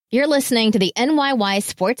You're listening to the NYY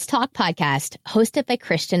Sports Talk podcast, hosted by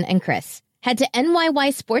Christian and Chris. Head to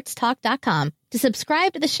NYYSportsTalk.com to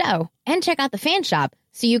subscribe to the show and check out the fan shop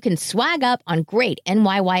so you can swag up on great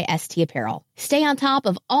NYYST apparel. Stay on top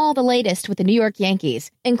of all the latest with the New York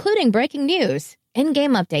Yankees, including breaking news,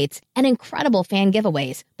 in-game updates, and incredible fan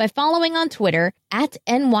giveaways by following on Twitter at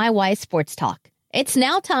NYY Sports Talk. It's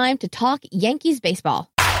now time to talk Yankees baseball.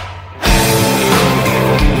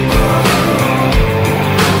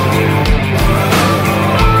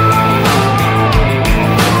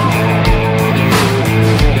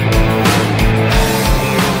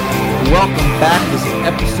 Welcome back. This is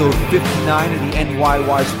episode 59 of the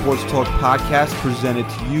NYY Sports Talk podcast, presented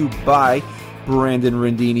to you by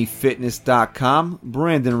BrandonRendiniFitness.com.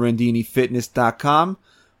 BrandonRendiniFitness.com.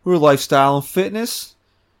 We're lifestyle and fitness.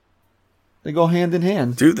 They go hand in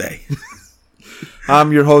hand. Do they?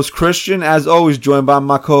 I'm your host, Christian, as always, joined by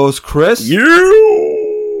my co-host, Chris.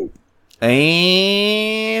 You!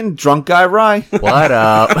 And Drunk Guy Rye. What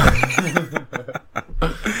up?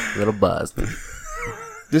 Little buzzed.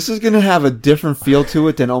 This is going to have a different feel to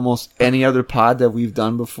it than almost any other pod that we've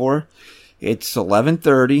done before. It's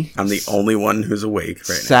 11:30. I'm the only one who's awake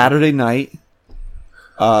right Saturday night.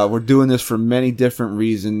 We're doing this for many different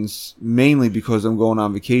reasons, mainly because I'm going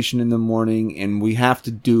on vacation in the morning, and we have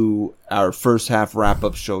to do our first half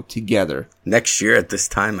wrap-up show together. now. Next year at this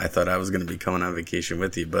time, I thought I was going to be going on vacation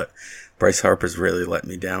with you, but Bryce Harper's really let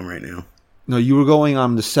me down right now. No, you were going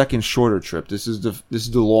on the second shorter trip. This is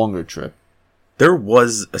the longer trip. There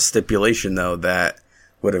was a stipulation, though, that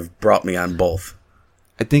would have brought me on both.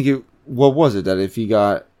 I think what was it, that if he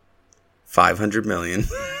got... $500 million.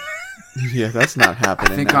 Yeah, that's not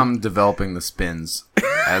happening. I think now. I'm developing the spins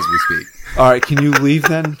as we speak. All right, can you leave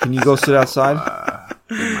then? Can you go sit outside?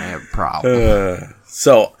 We might have a problem.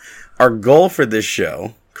 So, our goal for this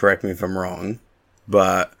show, correct me if I'm wrong,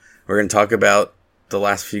 but we're going to talk about the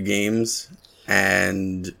last few games,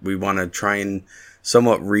 and we want to try and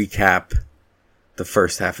somewhat recap the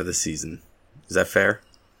first half of the season. Is that fair?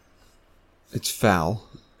 It's foul.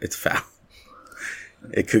 It's foul.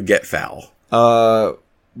 It could get foul.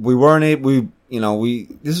 We weren't able.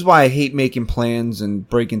 This is why I hate making plans and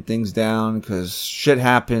breaking things down, because shit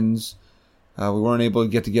happens. We weren't able to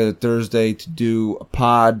get together Thursday to do a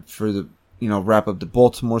pod for the wrap up the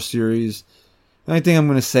Baltimore series. The only thing I'm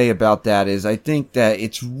going to say about that is I think that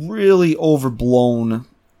it's really overblown,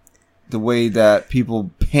 the way that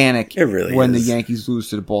people panic when the Yankees lose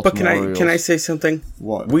to the Baltimore Orioles. But can I say something?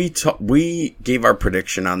 What? We gave our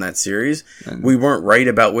prediction on that series. We weren't right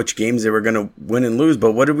about which games they were going to win and lose,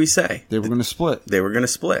 but what did we say? They were going to split. They were going to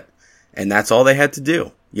split. And that's all they had to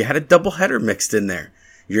do. You had a doubleheader mixed in there.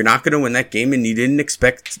 You're not going to win that game, and you didn't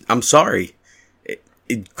expect... I'm sorry.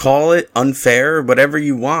 Call it unfair, whatever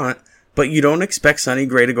you want, but you don't expect Sonny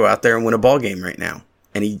Gray to go out there and win a ball game right now.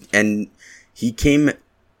 And he came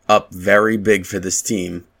up very big for this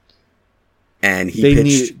team, and he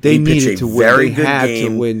pitched a very good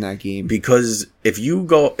game to win that game. Because if you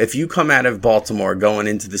come out of Baltimore going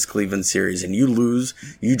into this Cleveland series and you lose,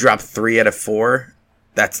 you drop 3 out of 4,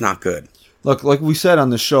 that's not good. Look, like we said on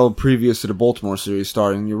the show previous to the Baltimore series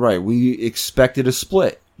starting, you're right. We expected a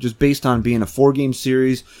split just based on being a 4-game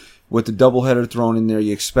series with the doubleheader thrown in there.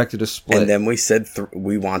 You expected a split, and then we said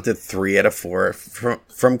we wanted 3 out of 4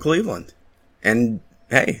 from Cleveland, and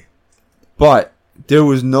hey. But there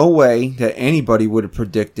was no way that anybody would have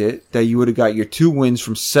predicted that you would have got your 2 wins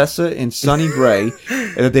from Sessa and Sonny Gray,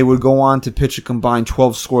 and that they would go on to pitch a combined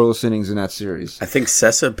 12 scoreless innings in that series. I think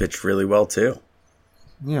Sessa pitched really well, too.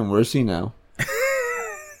 Yeah, where's he now?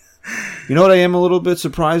 You know what I am a little bit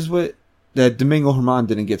surprised with? That Domingo Germán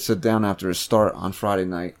didn't get set down after his start on Friday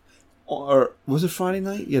night. Or was it Friday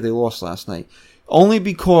night? Yeah, they lost last night. Only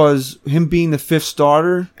because him being the 5th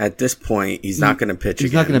starter... At this point, he's not going to pitch again.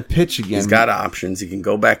 He's not going to pitch again. He's got options. He can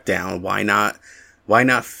go back down. Why not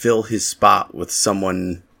fill his spot with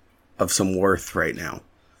someone of some worth right now?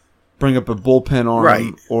 Bring up a bullpen arm,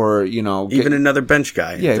 right? Or even another bench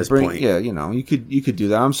guy. Yeah, at this point. Yeah, you could do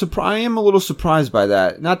that. I am a little surprised by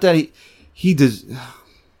that. Not that he does.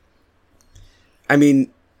 I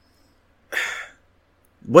mean,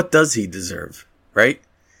 what does he deserve, right?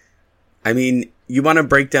 I mean, you want to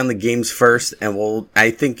break down the games first, and I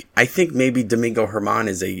think maybe Domingo Germán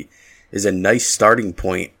is a nice starting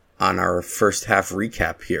point on our first half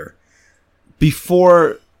recap here.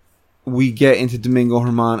 Before we get into Domingo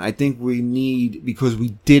Germán, I think we need, because we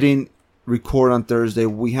didn't record on Thursday,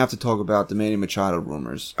 we have to talk about the Manny Machado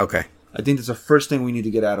rumors. Okay. I think that's the first thing we need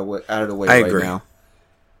to get out of the way I right agree. now.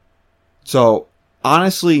 So,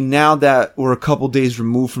 honestly, now that we're a couple days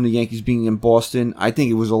removed from the Yankees being in Boston, I think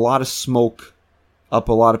it was a lot of smoke up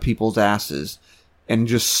a lot of people's asses, and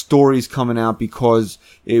just stories coming out because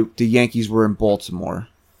the Yankees were in Baltimore.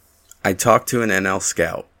 I talked to an NL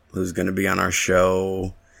scout who's going to be on our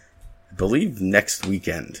show, I believe, next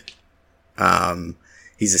weekend.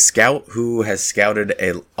 He's a scout who has scouted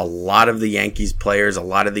a lot of the Yankees players, a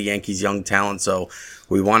lot of the Yankees young talent. So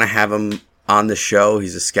we want to have him on the show.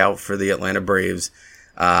 He's a scout for the Atlanta Braves.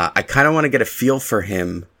 I kind of want to get a feel for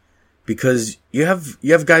him because you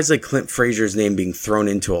have guys like Clint Frazier's name being thrown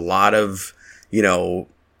into a lot of,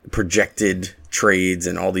 projected trades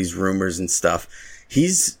and all these rumors and stuff.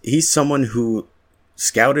 He's someone who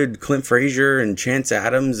scouted Clint Frazier and Chance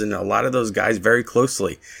Adams and a lot of those guys very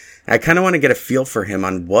closely. I kind of want to get a feel for him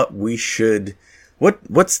on what we should,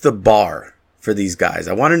 what's the bar for these guys.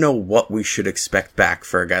 I want to know what we should expect back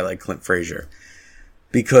for a guy like Clint Frazier,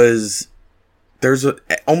 because there's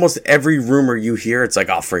almost every rumor you hear, it's like,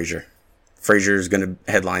 oh, Frazier's going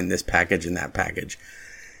to headline this package and that package.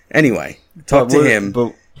 Anyway, talk to him.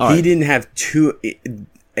 He didn't have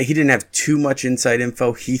too much inside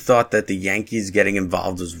info. He thought that the Yankees getting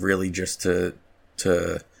involved was really just to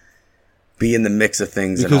be in the mix of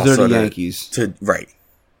things, because and also they're the Yankees. Right.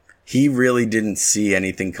 He really didn't see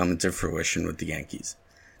anything coming to fruition with the Yankees.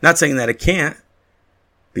 Not saying that it can't,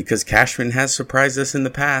 because Cashman has surprised us in the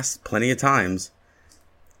past plenty of times.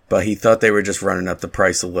 But he thought they were just running up the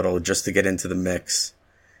price a little just to get into the mix.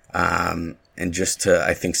 And just to,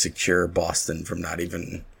 I think, secure Boston from not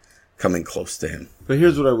even coming close to him. But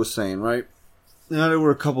here's what I was saying, right? Now that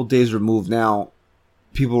we're a couple days removed now,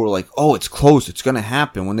 people were like, oh, it's close, it's going to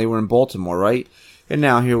happen, when they were in Baltimore, right? And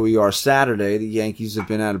now here we are Saturday. The Yankees have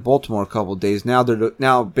been out of Baltimore a couple of days. Now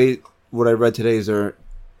what I read today is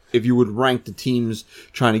if you would rank the teams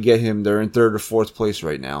trying to get him, they're in third or fourth place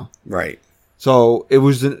right now. Right. So it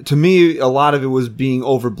was, to me, a lot of it was being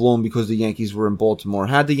overblown because the Yankees were in Baltimore.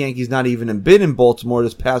 Had the Yankees not even been in Baltimore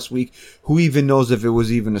this past week, who even knows if it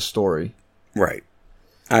was even a story? Right.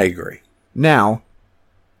 I agree. Now,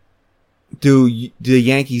 do the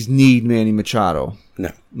Yankees need Manny Machado?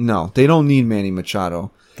 No. No, they don't need Manny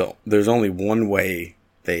Machado. So there's only one way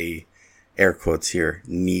they, air quotes here,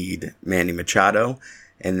 need Manny Machado,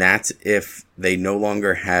 and that's if they no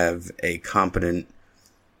longer have a competent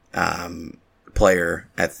player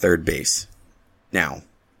at third base. Now,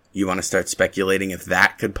 you want to start speculating if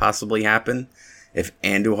that could possibly happen? If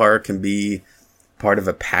Andujar can be part of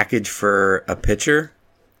a package for a pitcher?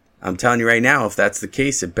 I'm telling you right now, if that's the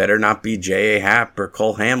case, it better not be J.A. Happ or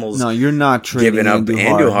Cole Hamels. No, you're not trading giving up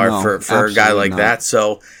Andujar for a guy like not. that.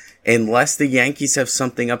 So unless the Yankees have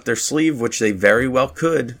something up their sleeve, which they very well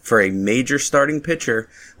could, for a major starting pitcher,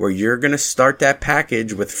 where you're going to start that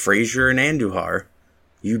package with Frazier and Andujar,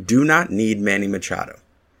 you do not need Manny Machado.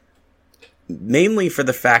 Mainly for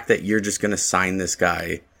the fact that you're just going to sign this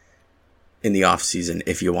guy in the offseason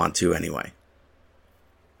if you want to anyway.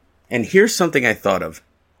 And here's something I thought of.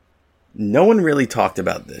 No one really talked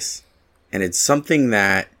about this, and it's something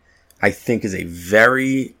that I think is a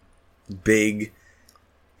very big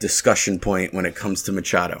discussion point when it comes to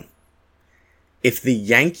Machado. If the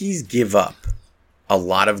Yankees give up a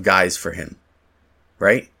lot of guys for him,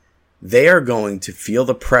 right, they are going to feel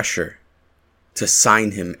the pressure to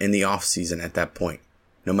sign him in the offseason at that point,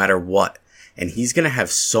 no matter what. And he's going to have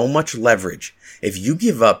so much leverage. If you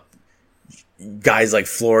give up guys like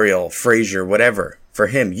Florial, Frazier, whatever, for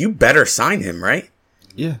him, you better sign him, right?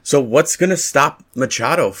 Yeah. So what's going to stop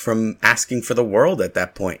Machado from asking for the world at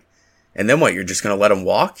that point? And then what, you're just going to let him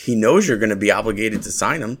walk? He knows you're going to be obligated to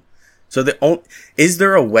sign him. So is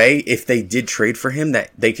there a way, if they did trade for him,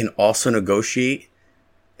 that they can also negotiate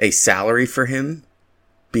a salary for him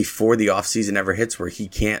before the offseason ever hits where he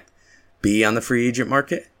can't be on the free agent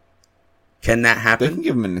market? Can that happen? They can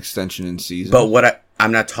give him an extension in season. But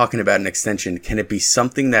I'm not talking about an extension. Can it be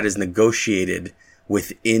something that is negotiated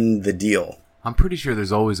within the deal? I'm pretty sure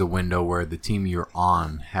there's always a window where the team you're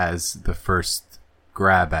on has the first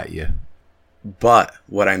grab at you. But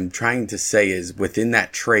what I'm trying to say is, within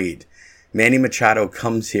that trade, Manny Machado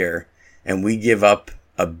comes here and we give up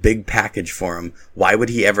a big package for him. Why would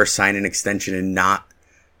he ever sign an extension and not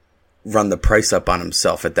run the price up on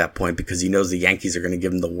himself at that point? Because he knows the Yankees are going to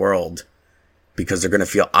give him the world, because they're going to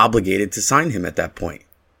feel obligated to sign him at that point.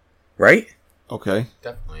 Right? Okay.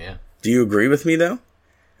 Definitely, yeah. Do you agree with me, though?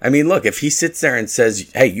 I mean, look, if he sits there and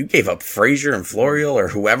says, hey, you gave up Frazier and Florial or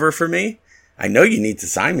whoever for me, I know you need to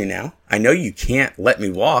sign me now. I know you can't let me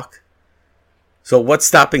walk. So what's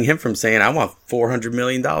stopping him from saying, I want $400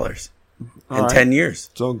 million in 10 years?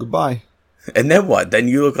 So goodbye. And then what? Then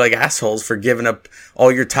you look like assholes for giving up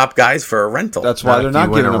all your top guys for a rental. That's why they're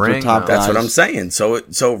not giving up their top guys. That's what I'm saying. So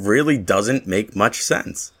it really doesn't make much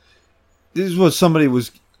sense. this is what somebody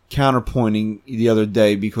was counterpointing the other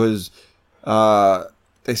day because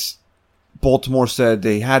Baltimore said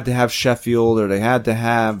they had to have Sheffield or they had to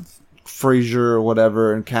have Frazier or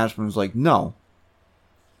whatever, and Cashman was like, no.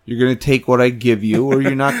 You're going to take what I give you, or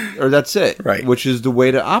you're not, or that's it. Right. Which is the way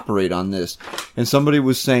to operate on this. And somebody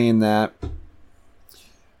was saying that,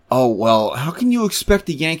 oh, well, how can you expect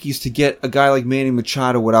the Yankees to get a guy like Manny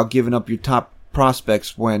Machado without giving up your top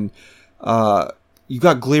prospects when you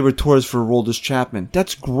got Gleyber Torres for Aroldis Chapman?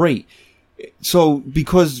 That's great. So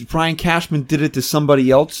because Brian Cashman did it to somebody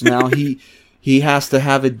else, now he has to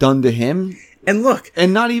have it done to him? And look.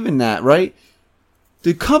 And not even that, right?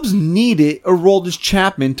 The Cubs needed Aroldis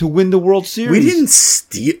Chapman to win the World Series. We didn't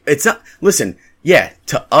steal. It's not. Listen, yeah,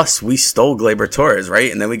 to us, we stole Gleyber Torres,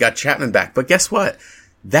 right? And then we got Chapman back. But guess what?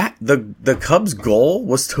 The Cubs' goal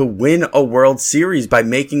was to win a World Series by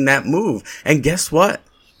making that move. And guess what?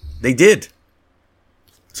 They did.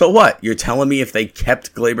 So what? You're telling me if they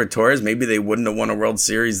kept Gleyber Torres, maybe they wouldn't have won a World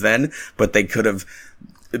Series then, but they could have,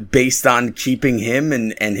 based on keeping him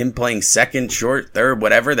and him playing second, short, third,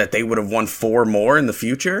 whatever, that they would have won 4 more in the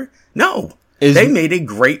future? No. They made a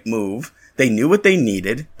great move. They knew what they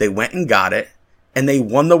needed. They went and got it. And they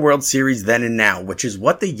won the World Series then and now, which is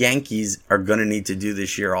what the Yankees are going to need to do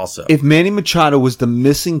this year also. If Manny Machado was the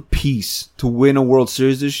missing piece to win a World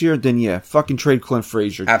Series this year, then yeah, fucking trade Clint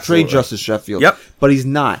Frazier. Absolutely. Trade Justice Sheffield. Yep. But he's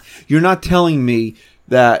not. You're not telling me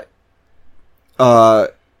that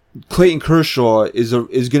Clayton Kershaw is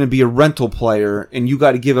going to be a rental player and you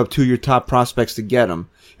got to give up 2 of your top prospects to get him.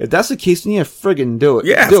 If that's the case, then yeah, friggin' do it.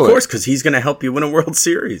 Yeah, of course, because he's going to help you win a World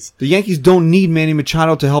Series. The Yankees don't need Manny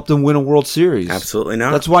Machado to help them win a World Series. Absolutely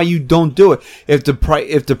not. That's why you don't do it. If the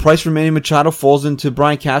price for Manny Machado falls into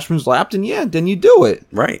Brian Cashman's lap, then yeah, then you do it.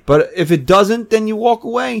 Right. But if it doesn't, then you walk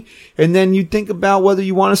away, and then you think about whether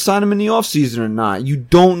you want to sign him in the offseason or not. You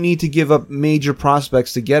don't need to give up major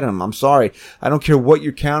prospects to get him. I'm sorry. I don't care what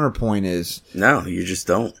your counterpoint is. No, you just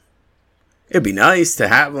don't. It'd be nice to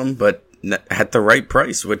have him, but at the right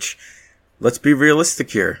price, which, let's be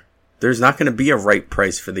realistic here. There's not going to be a right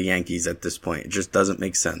price for the Yankees at this point. It just doesn't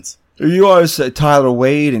make sense. You always say Tyler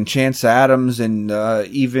Wade and Chance Adams and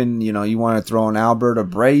even, you want to throw in Albert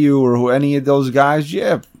Abreu or any of those guys.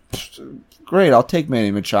 Yeah, great. I'll take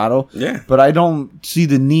Manny Machado. Yeah. But I don't see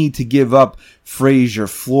the need to give up Frazier,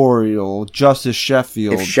 Florial, Justice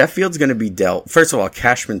Sheffield. If Sheffield's going to be dealt, first of all,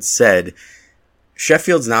 Cashman said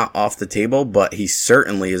Sheffield's not off the table, but he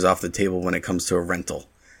certainly is off the table when it comes to a rental.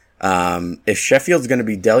 If Sheffield's going to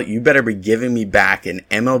be dealt, you better be giving me back an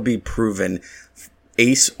MLB proven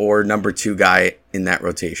ace or number 2 guy in that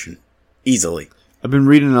rotation. Easily. I've been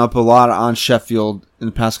reading up a lot on Sheffield in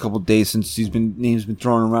the past couple of days since names been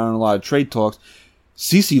thrown around in a lot of trade talks.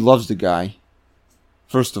 CeCe loves the guy.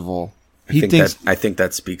 First of all, I think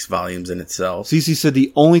that speaks volumes in itself. CeCe said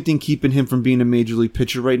the only thing keeping him from being a major league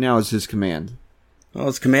pitcher right now is his command. Well,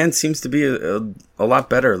 his command seems to be a lot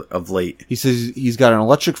better of late. He says he's got an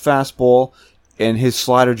electric fastball, and his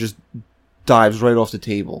slider just dives right off the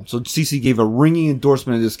table. So CeCe gave a ringing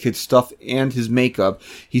endorsement of this kid's stuff and his makeup.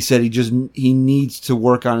 He said he needs to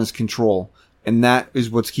work on his control, and that is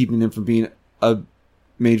what's keeping him from being a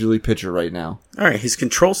major league pitcher right now. All right, his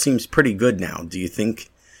control seems pretty good now. Do you think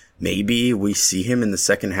maybe we see him in the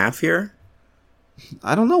second half here?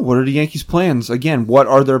 I don't know. What are the Yankees' plans? Again, what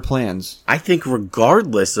are their plans? I think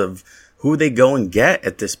regardless of who they go and get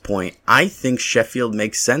at this point, I think Sheffield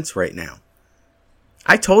makes sense right now.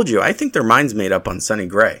 I told you, I think their mind's made up on Sonny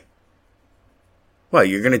Gray. Well,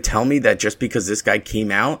 you're going to tell me that just because this guy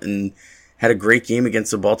came out and had a great game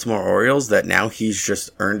against the Baltimore Orioles that now he's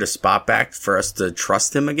just earned a spot back for us to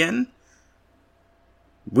trust him again?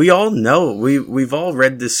 We all know. We've all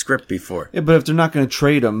read this script before. Yeah, but if they're not going to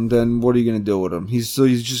trade him, then what are you going to do with him? He's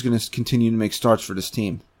just going to continue to make starts for this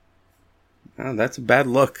team. Oh, that's a bad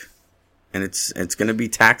look. And it's going to be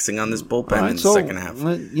taxing on this bullpen in the second half.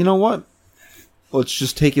 You know what? Let's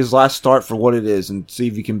just take his last start for what it is and see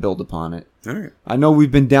if he can build upon it. All right. I know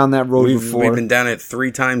we've been down that road before. We've been down it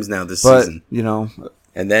 3 times now this season.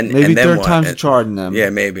 And then maybe third what? time's a charm them.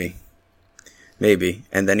 Yeah, maybe.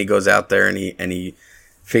 And then he goes out there and he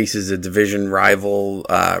faces a division rival,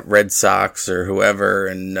 Red Sox or whoever,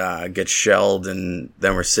 and gets shelled, and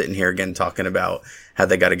then we're sitting here again talking about how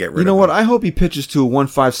they got to get rid of him. You know what? I hope he pitches to a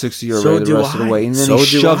 1.56 ERA the rest of the way, and then he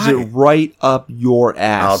shoves it right up your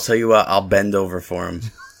ass. I'll tell you what, I'll bend over for him,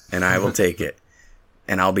 and I will take it,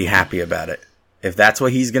 and I'll be happy about it. If that's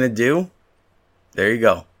what he's going to do, there you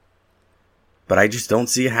go. But I just don't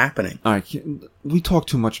see it happening. All right, we talk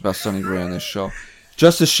too much about Sonny Gray on this show.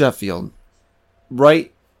 Justice Sheffield,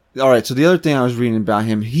 right? All right, so the other thing I was reading about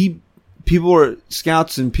him, he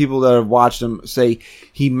scouts and people that have watched him say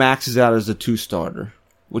he maxes out as a 2-starter,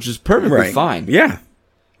 which is perfectly fine. Yeah.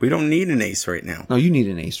 We don't need an ace right now. No, you need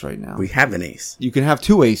an ace right now. We have an ace. You can have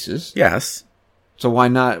 2 aces. Yes. So why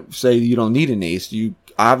not say you don't need an ace? You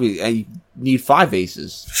obviously need 5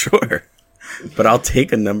 aces. Sure. But I'll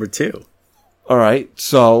take a number 2. All right.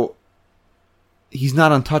 So he's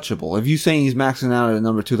not untouchable. If you're saying he's maxing out at a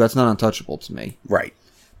number 2, that's not untouchable to me. Right.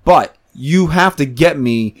 But you have to get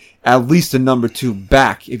me at least a number 2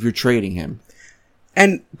 back if you're trading him.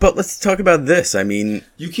 But let's talk about this. I mean,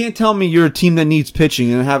 you can't tell me you're a team that needs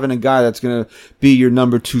pitching and having a guy that's going to be your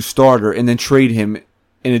number 2 starter and then trade him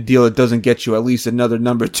in a deal that doesn't get you at least another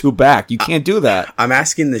number 2 back. You can't do that. I'm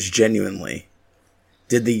asking this genuinely.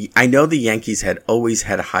 I know the Yankees had always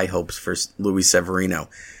had high hopes for Luis Severino.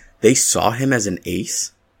 They saw him as an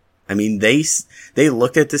ace. I mean, they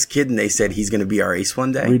looked at this kid and they said he's going to be our ace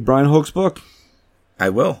one day. Read Brian Hoke's book. I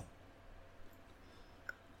will.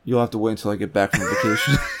 You'll have to wait until I get back from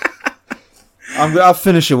vacation. I'll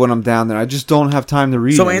finish it when I'm down there. I just don't have time to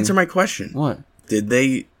read. So answer my question. What? Did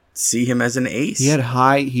they see him as an ace? He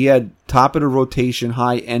had top of the rotation,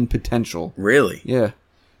 high end potential. Really? Yeah.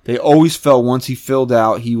 They always felt once he filled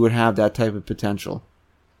out, he would have that type of potential.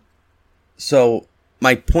 So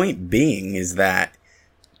my point being is that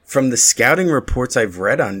from the scouting reports I've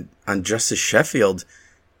read on Justice Sheffield,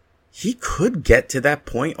 he could get to that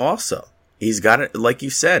point also. He's got it, like you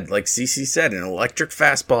said, like CC said, an electric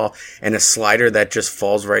fastball and a slider that just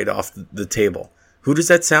falls right off the table. Who does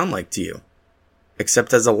that sound like to you?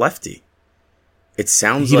 Except as a lefty. It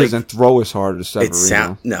sounds like... He doesn't throw as hard as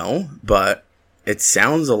Severino. No, but it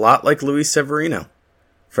sounds a lot like Luis Severino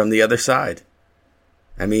from the other side.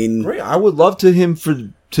 I mean... Great. I would love him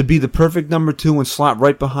to be the perfect number 2 and slot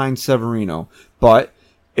right behind Severino. But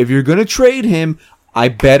if you're going to trade him... I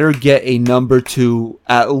better get a number 2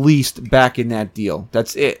 at least back in that deal.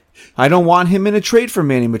 That's it. I don't want him in a trade for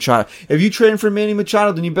Manny Machado. If you trade him for Manny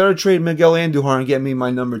Machado, then you better trade Miguel Andujar and get me my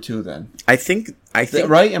number 2 then. I think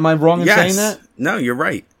right? Am I wrong in saying that? No, you're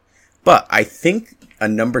right. But I think a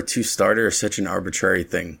number 2 starter is such an arbitrary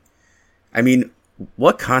thing. I mean,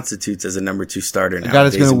 what constitutes as a number 2 starter now? A guy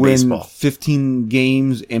that's going to win baseball? 15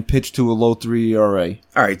 games and pitch to a low 3 ERA.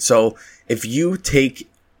 All right, so if you take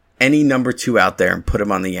any number 2 out there and put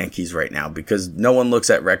him on the Yankees right now, because no one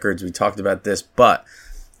looks at records. We talked about this, but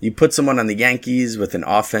you put someone on the Yankees with an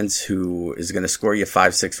offense who is going to score you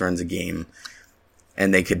 5-6 runs a game,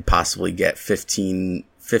 and they could possibly get 15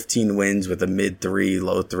 wins with a mid-3,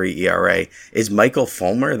 low-3 ERA. Is Michael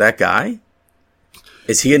Fulmer that guy?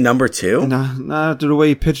 Is he a number 2? Not after the way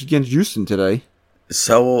he pitched against Houston today.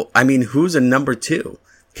 So, I mean, who's a number 2?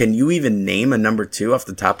 Can you even name a number 2 off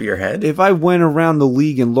the top of your head? If I went around the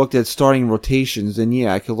league and looked at starting rotations, then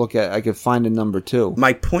yeah, I could find a number 2.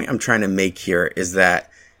 My point I'm trying to make here is that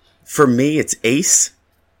for me, it's ace,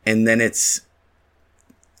 and then it's,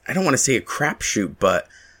 I don't want to say a crapshoot, but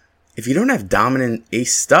if you don't have dominant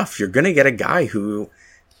ace stuff, you're going to get a guy who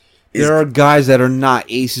There are guys that are not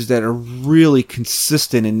aces that are really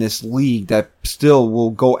consistent in this league that still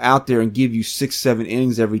will go out there and give you 6-7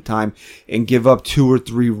 innings every time and give up 2 or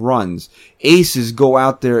 3 runs. Aces go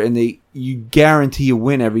out there and you guarantee a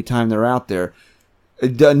win every time they're out there.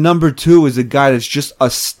 Number 2 is a guy that's just a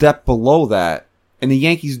step below that. And the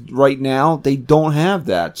Yankees right now, they don't have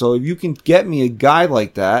that. So if you can get me a guy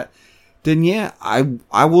like that, then yeah,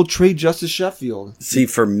 I will trade Justice Sheffield. See,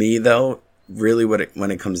 for me though, really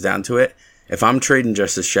when it comes down to it, if I'm trading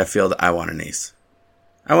Justice Sheffield, I want an ace.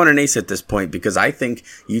 I want an ace at this point because I think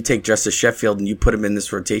you take Justice Sheffield and you put him in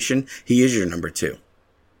this rotation, he is your number 2.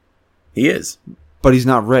 He is. But he's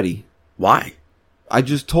not ready. Why? I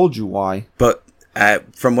just told you why. But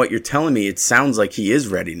from what you're telling me, it sounds like he is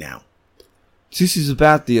ready now. CC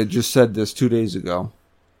Sabathia just said this 2 days ago.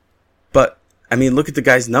 But, I mean, look at the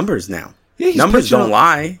guy's numbers now. Yeah, numbers don't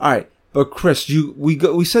lie. All right. But Chris,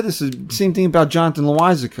 we said this the same thing about Jonathan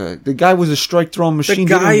Loaisiga. The guy was a strike throwing machine.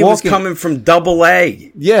 The guy was coming from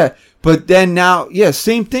Double-A. Yeah, but then now,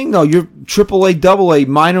 same thing though. Your AAA, AA,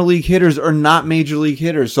 minor league hitters are not major league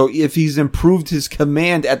hitters. So if he's improved his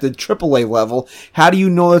command at the AAA level, how do you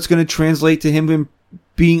know that's going to translate to him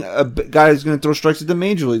being a guy that's going to throw strikes at the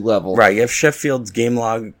major league level? Right. You have Sheffield's game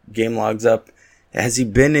logs up. Has he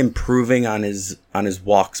been improving on his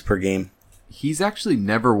walks per game? He's actually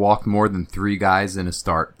never walked more than 3 guys in a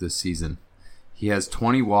start this season. He has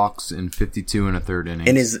 20 walks in 52 1/3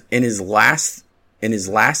 innings. In his last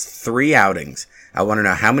 3 outings, I want to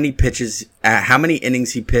know how many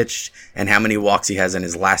innings he pitched, and how many walks he has in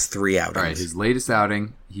his last 3 outings. All right, his latest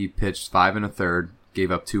outing, he pitched 5 1/3,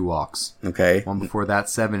 gave up 2 walks. Okay. One before that,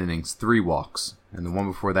 7 innings, 3 walks. And the one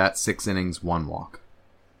before that, 6 innings, 1 walk.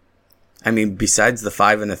 I mean, besides the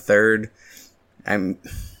 5 1/3,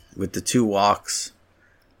 with the 2 walks,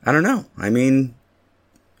 I don't know. I mean,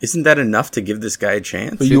 isn't that enough to give this guy a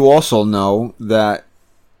chance? But you also know that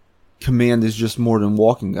command is just more than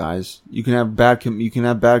walking guys. You can have bad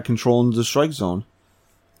control in the strike zone.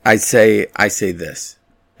 I say this,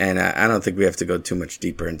 and I don't think we have to go too much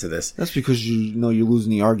deeper into this. That's because you know you're losing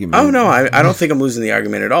the argument. Oh, no, I don't think I'm losing the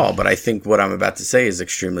argument at all, but I think what I'm about to say is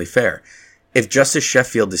extremely fair. If Justice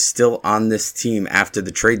Sheffield is still on this team after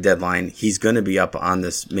the trade deadline, he's going to be up on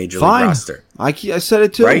this Major League roster. I said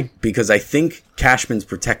it too. Right? Because I think Cashman's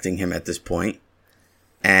protecting him at this point,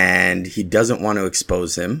 and he doesn't want to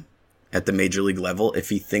expose him at the Major League level if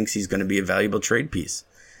he thinks he's going to be a valuable trade piece.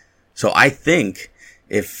 So I think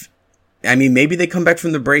maybe they come back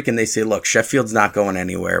from the break and they say, look, Sheffield's not going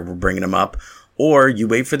anywhere. We're bringing him up. Or you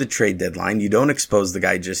wait for the trade deadline. You don't expose the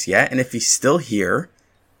guy just yet. And if he's still here,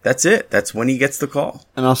 that's it. That's when he gets the call.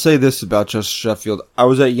 And I'll say this about Justice Sheffield. I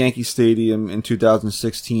was at Yankee Stadium in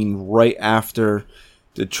 2016 right after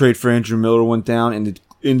the trade for Andrew Miller went down and the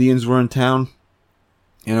Indians were in town.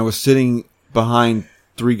 And I was sitting behind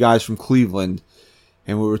 3 guys from Cleveland,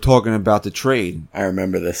 and we were talking about the trade. I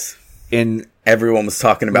remember this. And everyone was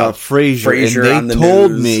talking about Frazier, and they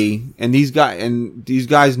told me, and these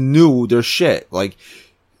guys knew their shit. Like,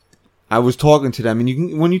 I was talking to them,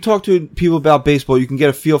 and when you talk to people about baseball, you can get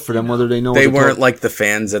a feel for them whether they know. They weren't like the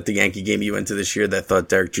fans at the Yankee game you went to this year that thought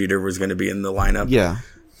Derek Jeter was going to be in the lineup. Yeah,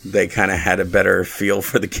 they kind of had a better feel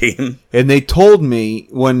for the game. And they told me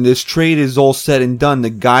when this trade is all said and done, the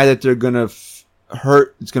guy that they're going to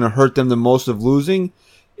hurt, it's going to hurt them the most of losing,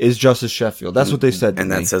 is Justice Sheffield. That's what they said to me.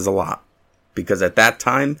 And that says a lot. Because at that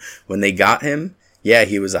time, when they got him, yeah,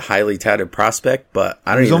 he was a highly touted prospect, but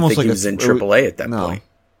I don't even think he was in AAA at that point.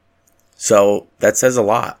 So that says a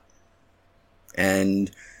lot.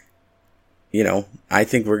 And, I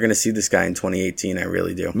think we're going to see this guy in 2018. I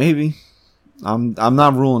really do. Maybe. I'm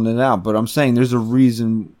not ruling it out, but I'm saying there's a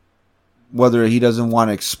reason whether he doesn't want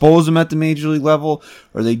to expose him at the major league level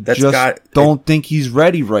or they don't think he's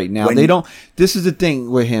ready right now. They don't. This is the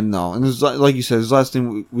thing with him, though. And this is, like you said, this is the last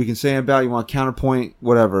thing we can say about it. You want to counterpoint,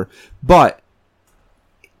 whatever. But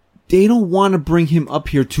they don't want to bring him up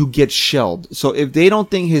here to get shelled. So if they don't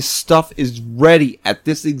think his stuff is ready at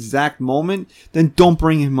this exact moment, then don't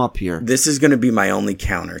bring him up here. This is going to be my only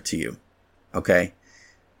counter to you. Okay?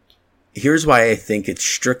 Here's why I think it's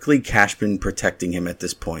strictly Cashman protecting him at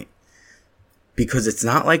this point. Because it's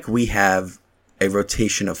not like we have a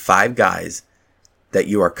rotation of 5 guys that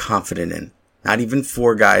you are confident in. Not even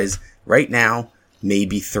 4 guys. Right now,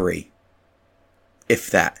 maybe 3. If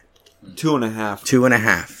that. 2.5.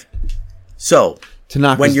 2.5. So,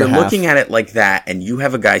 when you're looking at it like that, and you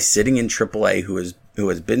have a guy sitting in AAA who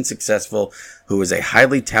has been successful, who is a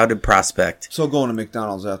highly touted prospect. So going to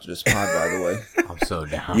McDonald's after this pod, by the way. I'm so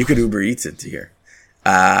down. You could Uber Eats it to here.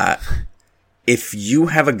 If you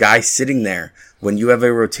have a guy sitting there, when you have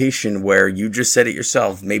a rotation where you just said it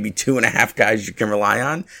yourself, maybe 2.5 guys you can rely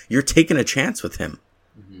on, you're taking a chance with him.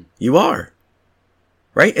 Mm-hmm. You are.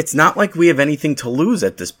 Right? It's not like we have anything to lose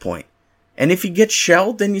at this point. And if he gets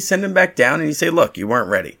shelled, then you send him back down and you say, look, you weren't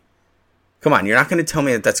ready. Come on, you're not going to tell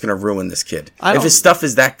me that that's going to ruin this kid. If his stuff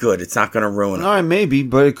is that good, it's not going to ruin him. All right, maybe,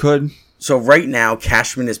 but it could. So right now,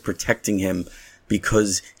 Cashman is protecting him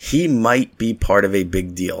because he might be part of a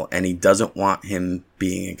big deal, and he doesn't want him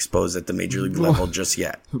being exposed at the major league level just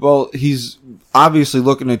yet. Well, he's obviously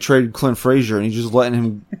looking to trade Clint Frazier, and he's just letting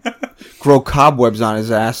him grow cobwebs on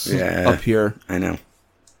his ass up here. I know.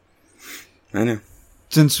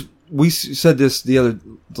 Since we said this the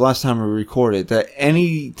last time we recorded, that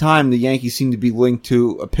any time the Yankees seem to be linked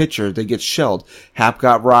to a pitcher, they get shelled. Happ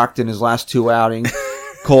got rocked in his last 2 outings.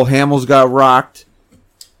 Cole Hamels got rocked.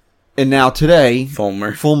 And now today,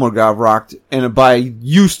 Fulmer got rocked, and by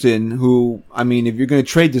Houston, who, I mean, if you're going to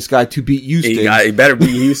trade this guy to beat Houston, he better beat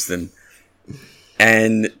Houston.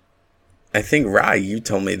 And I think Rye, you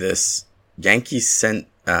told me this. Yankees sent,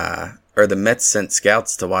 or the Mets sent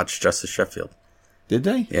scouts to watch Justice Sheffield. Did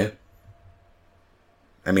they? Yeah.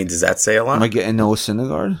 I mean, does that say a lot? Am I getting Noah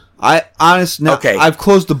Syndergaard? I've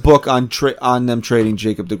closed the book on them trading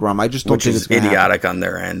Jacob deGrom. I just don't think it's going to happen. Idiotic on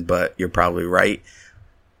their end, but you're probably right.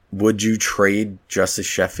 Would you trade Justice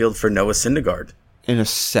Sheffield for Noah Syndergaard? In a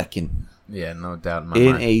second. Yeah, no doubt in my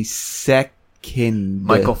mind. In a second.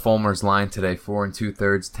 Michael Fulmer's line today, 4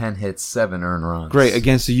 2/3, 10 hits, 7 earned runs. Great,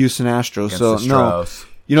 against the Houston Astros. No.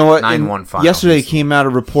 You know what? 9-1 final. Yesterday came out a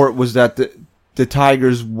report was that the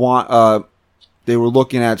Tigers want, they were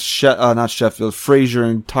looking at Frazier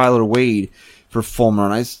and Tyler Wade for Fulmer,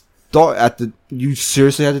 and I thought you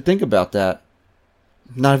seriously had to think about that.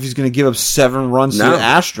 Not if he's going to give up 7 runs to No. the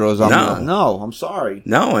Astros. No. No, I'm sorry.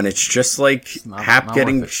 No, and it's just like not- Hap not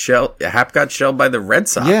getting worth it. shelled. Hap got shelled by the Red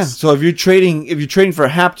Sox. Yeah, so if you're trading for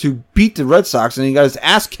Hap to beat the Red Sox, and he got his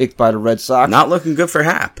ass kicked by the Red Sox, Not looking good for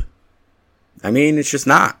Hap. I mean, it's just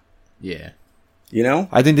not. Yeah. You know?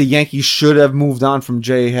 I think the Yankees should have moved on from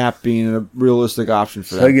J.A. Happ being a realistic option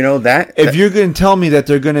for So, them. you know, that... If you're going to tell me that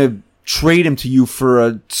they're going to trade him to you for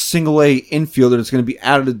a single-A infielder that's going to be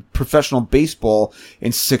out of the professional baseball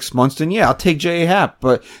in 6 months, then yeah, I'll take J.A. Happ.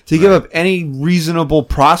 But to give up any reasonable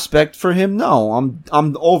prospect for him, no,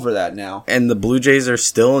 I'm over that now. And the Blue Jays are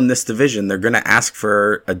still in this division. They're going to ask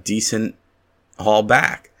for a decent haul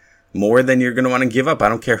back. More than you're going to want to give up. I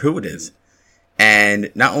don't care who it is. And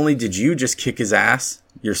not only did you just kick his ass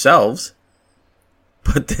yourselves,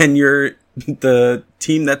 but then you're the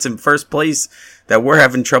team that's in first place that we're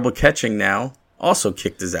having trouble catching now also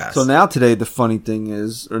kicked his ass. So now today, the funny thing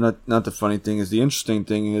is, or not the funny thing is, the interesting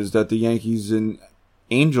thing is that the Yankees and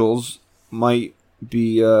Angels might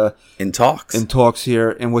be in talks. in talks here.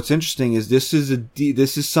 And what's interesting is this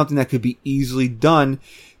is something that could be easily done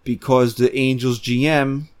because the Angels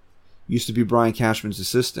GM used to be Brian Cashman's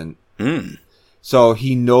assistant. So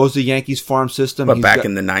he knows the Yankees farm system. But back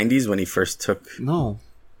in the 90s when he first took... No.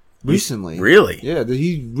 Recently. Really? Yeah,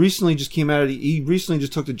 he recently just came out of he recently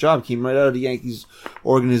just took the job, came right out of the Yankees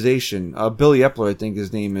organization. Billy Epler, I think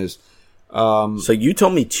his name is. So you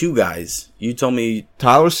told me 2 guys. You told me...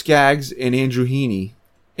 Tyler Skaggs and Andrew Heaney.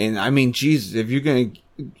 And I mean, Jesus, if you're going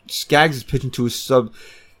to... Skaggs is pitching to a sub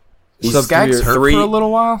Skaggs hurt Three- for a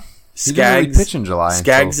little while. He didn't really pitch in July.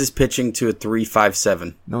 Skaggs is pitching to a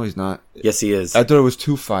 3.57. No, he's not. Yes, he is. I thought it was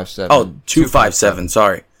 2.57. Oh, 2.57.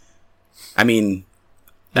 Sorry. I mean,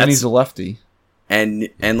 and he's that's a lefty. and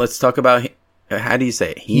let's talk about how do you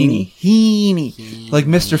say it? Heaney. Heaney. Like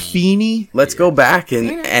Mr. Feeney. Let's go back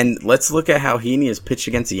and let's look at how Heaney has pitched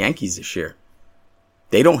against the Yankees this year.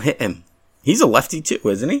 They don't hit him. He's a lefty too,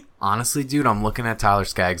 isn't he? Honestly, dude, I'm looking at Tyler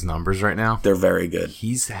Skaggs' numbers right now. They're very good.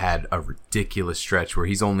 He's had a ridiculous stretch where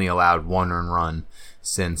he's only allowed 1 earned run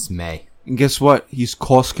since May. And guess what? He's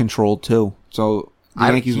cost controlled too. So the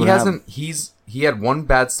Yankees would have... He had 1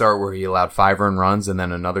 bad start where he allowed 5 earned runs, and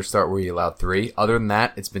then another start where he allowed 3. Other than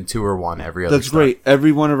that, it's been 2 or 1 every other. That's start. great.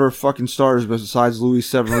 Every one of our fucking starters, besides Luis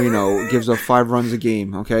Severino, gives up 5 runs a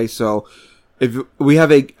game. Okay, so if we're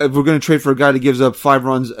going to trade for a guy that gives up 5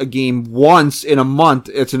 runs a game once in a month,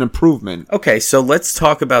 it's an improvement. Okay, so let's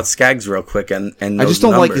talk about Skaggs real quick and I those just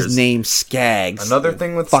don't like numbers. his name, Skaggs. Another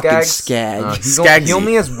thing with Fucking Skaggs, Skaggs. he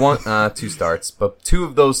only has 2 starts, but 2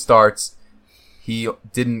 of those starts he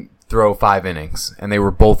didn't throw 5 innings, and they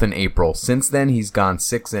were both in April. Since then, he's gone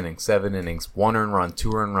 6 innings, 7 innings, 1 earned run,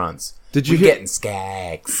 2 earned runs. Did you We're hear- getting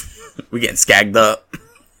Skaggs? We're getting skagged up.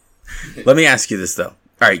 Let me ask you this though.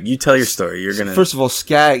 All right, you tell your story. You're gonna First of all,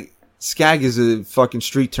 skag is a fucking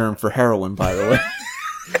street term for heroin, by the way.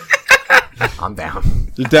 I'm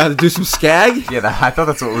down. You're down to do some skag? Yeah, I thought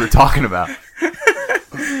that's what we were talking about.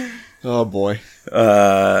 Oh boy.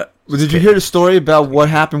 Did you hear the story about what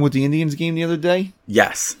happened with the Indians game the other day?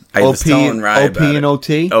 Yes, I was telling Rye OP about and it.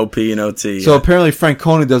 OT? OP and OT. So apparently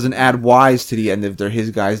Francona doesn't add Y's to the end of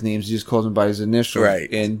his guys' names. He just calls them by his initials. right.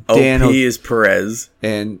 And OP Dan is Perez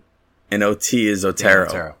and and OT is Otero.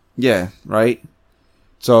 Otero. yeah, right?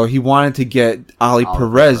 So he wanted to get Ali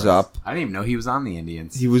Perez up. I didn't even know he was on the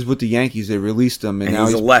Indians. He was with the Yankees. They released him. And And now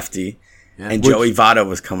he's a lefty. Yeah. And Which- Joey Votto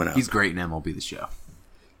was coming up. He's great in MLB The Show.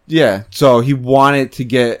 yeah, so he wanted to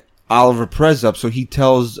get Oliver Perez up. So he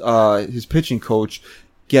tells his pitching coach,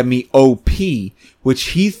 get me OP, which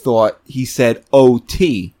he thought he said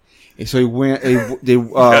OT. And so they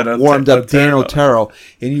warmed up Dan Otero,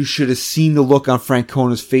 and you should have seen the look on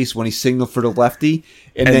Francona's face when he signaled for the lefty,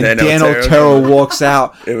 and then Dan Otero walks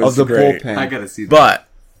out It of was the great. bullpen. I gotta see that. But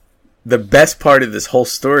the best part of this whole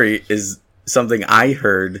story is something I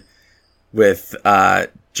heard with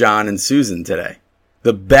John and Susan today.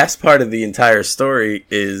 The best part of the entire story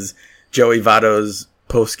is Joey Votto's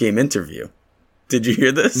post-game interview. Did you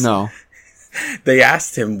hear this? No. They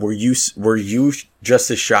asked him, were you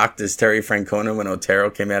just as shocked as Terry Francona when Otero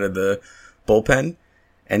came out of the bullpen?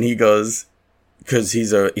 And he goes, because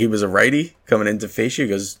he was a righty coming into face you,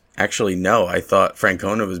 he goes, actually, no, I thought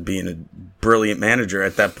Francona was being a brilliant manager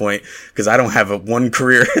at that point because I don't have a 1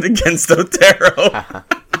 career hit against Otero.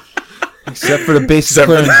 Except for the bases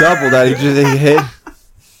clearing double that he hit.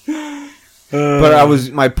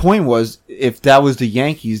 But my point was, if that was the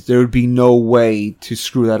Yankees, there would be no way to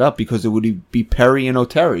screw that up because it would be Perry and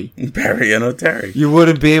O'Terry. Barry and Otero. You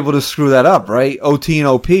wouldn't be able to screw that up, right? OT and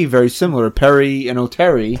OP, very similar. Perry and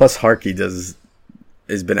O'Terry. Plus, Harkey has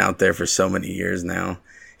been out there for so many years now.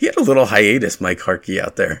 He had a little hiatus, Mike Harkey,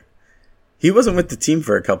 out there. He wasn't with the team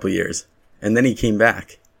for a couple years, and then he came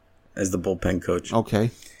back as the bullpen coach. Okay.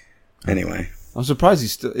 Anyway. I'm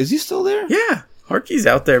surprised is he still there? Yeah, Harkey's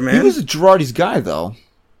out there, man. He was Girardi's guy, though.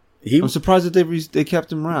 He I'm surprised that they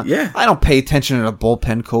kept him around. Yeah. I don't pay attention to the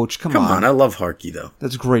bullpen coach. Come on. I love Harkey, though.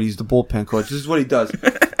 That's great. He's the bullpen coach. This is what he does.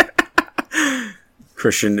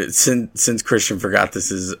 Christian, since Christian forgot this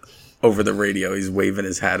is over the radio, he's waving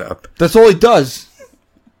his hat up. That's all he does.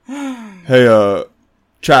 Hey,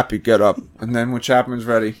 Chappie, get up. And then when Chapman's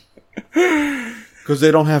ready. Because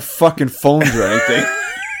they don't have fucking phones or anything.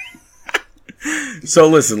 So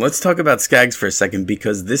listen, let's talk about Skaggs for a second,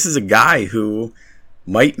 because this is a guy who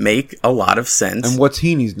might make a lot of sense. And what's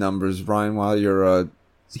Heaney's numbers, Ryan, while you're...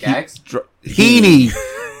 Skaggs? Heaney!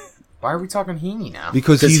 Why are we talking Heaney now?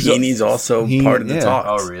 Because Heaney's also part of the talk.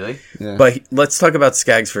 Oh, really? Yeah. But let's talk about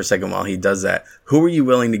Skaggs for a second while he does that. Who are you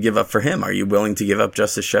willing to give up for him? Are you willing to give up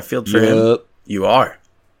Justice Sheffield for him? You are.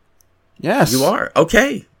 Yes. You are.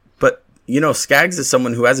 Okay. But, Skaggs is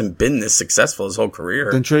someone who hasn't been this successful his whole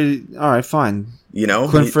career. Then trade... All right, fine.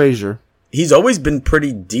 Clint Frazier. He's always been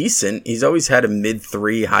pretty decent. He's always had a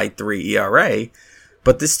mid-3, high-3 ERA.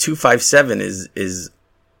 But this 2.57 is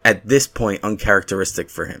at this point uncharacteristic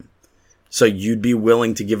for him. So you'd be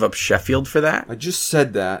willing to give up Sheffield for that? I just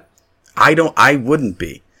said that. I wouldn't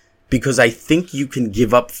be. Because I think you can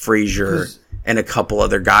give up Frazier and a couple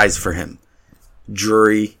other guys for him.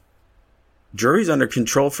 Drury's under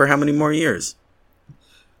control for how many more years?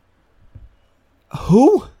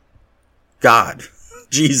 Who? God.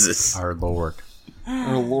 Jesus. Our Lord.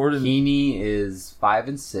 Our Lord. Heaney is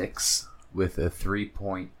 5-6 with a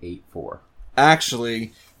 3.84.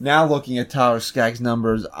 Actually, now looking at Tyler Skaggs'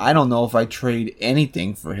 numbers, I don't know if I trade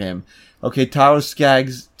anything for him. Okay, Tyler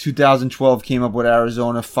Skaggs, 2012 came up with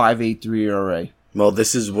Arizona, 5.83 ERA. Well,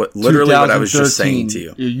 this is literally what I was just saying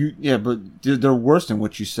to you. Yeah, but they're worse than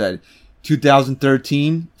what you said.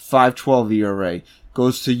 2013, 5.12 ERA.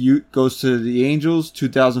 Goes to the Angels,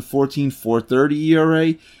 2014, 4.30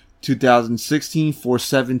 ERA. 2016,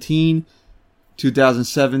 4.17.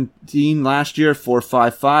 2017 last year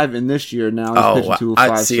 4.55, and this year now he's pitching to a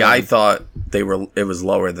 5.7. See, I thought it was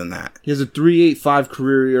lower than that. He has a 3.85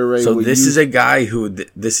 career ERA. So this is a guy who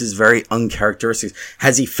this is very uncharacteristic.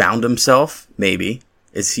 Has he found himself? Maybe.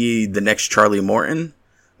 Is he the next Charlie Morton?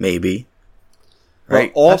 Maybe.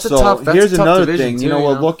 Right. But also, here's another thing. Too,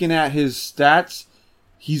 we're looking at his stats.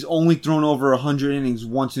 He's only thrown over 100 innings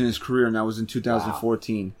once in his career, and that was in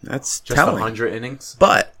 2014. Wow. That's just telling. 100 innings.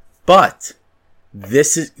 But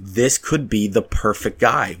this could be the perfect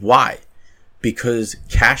guy. Why? Because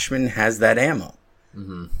Cashman has that ammo.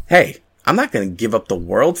 Mm-hmm. Hey, I'm not going to give up the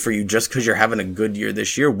world for you just because you're having a good year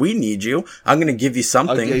this year. We need you. I'm going to give you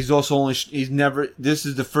something. This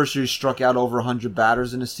is the first year he struck out over 100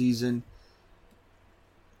 batters in a season.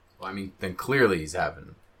 Well, then clearly he's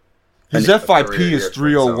having... His FIP is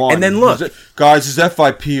 301. And then look. Guys, his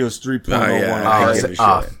FIP is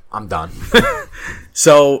 3.01. I'm done.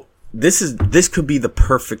 So... This could be the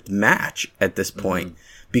perfect match at this point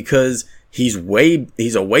because he's a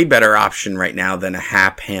way better option right now than a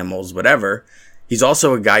Happ, Hamels, whatever. He's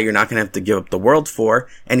also a guy you're not going to have to give up the world for,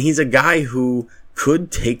 and he's a guy who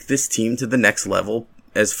could take this team to the next level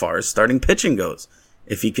as far as starting pitching goes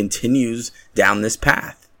if he continues down this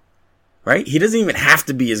path. Right? He doesn't even have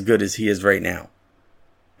to be as good as he is right now,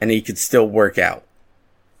 and he could still work out.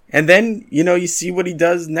 And then, you see what he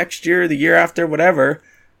does next year, the year after, whatever.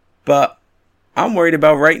 But I'm worried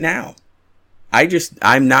about right now.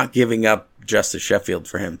 I'm not giving up Justice Sheffield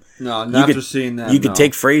for him. No, not after seeing that. You could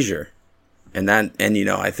take Frazier. And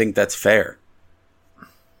I think that's fair.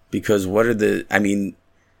 Because we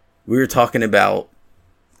were talking about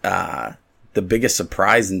the biggest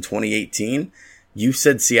surprise in 2018. You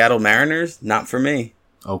said Seattle Mariners, not for me.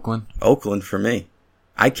 Oakland for me.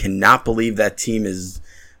 I cannot believe that team is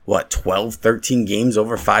 12, 13 games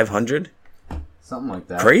over 500? Something like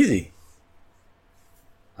that. Crazy.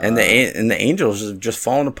 And the Angels have just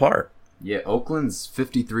fallen apart. Yeah, Oakland's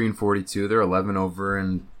 53-42. They're 11 over,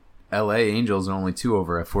 and LA Angels are only 2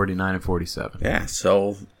 over at 49-47. Yeah,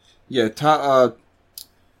 so yeah,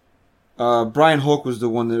 Brian Hoke was the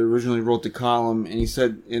one that originally wrote the column, and he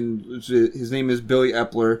said, his name is Billy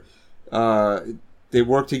Epler. They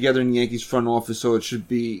work together in the Yankees front office, so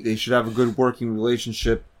they should have a good working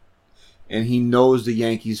relationship. And he knows the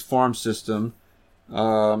Yankees farm system.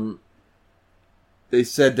 They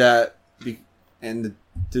said that, and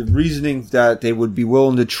the reasoning that they would be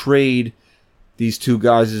willing to trade these two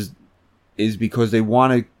guys is because they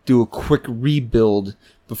want to do a quick rebuild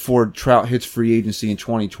before Trout hits free agency in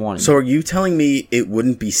 2020. So are you telling me it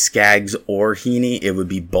wouldn't be Skaggs or Heaney? It would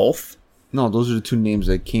be both? No, those are the two names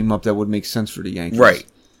that came up that would make sense for the Yankees. Right.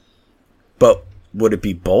 But would it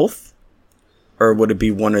be both? Or would it be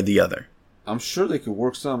one or the other? I'm sure they could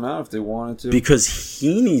work something out if they wanted to. Because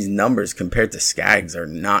Heaney's numbers compared to Skaggs are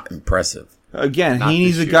not impressive. Again, Not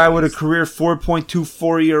Heaney's this a year, guy at with a least. career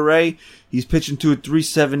 4.24 ERA. He's pitching to a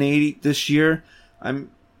 3.78 this year.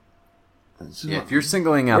 Yeah, if you're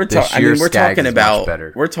singling out We're this year, we're Skaggs talking is about much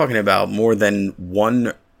better. we're talking about more than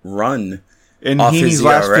one run. In off Heaney's his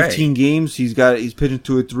last ERA. 15 games, he's pitching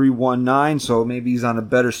to a 3.19, so maybe he's on a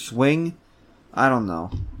better swing. I don't know.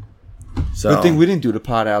 So Good thing we didn't do the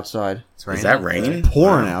pot outside. It's is raining that out rain? today.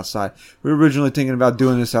 Pouring Wow. outside. We were originally thinking about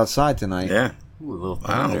doing this outside tonight. Yeah. Ooh, a little Wow, a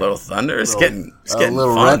thunder. little thunder. It's Little- getting a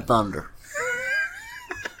little fun. red thunder.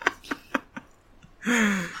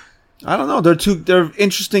 I don't know. They're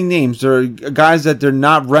interesting names. They're guys that they're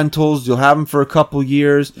not rentals. You'll have them for a couple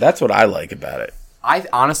years. That's what I like about it. I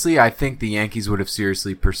think the Yankees would have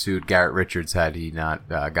seriously pursued Garrett Richards had he not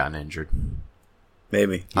gotten injured.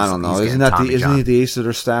 Maybe. I don't know. he's Isn't getting that Tommy isn't John. he the ace of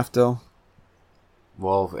their staff though?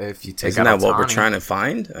 Well, if you take Isn't out that what we're Ohtani- trying to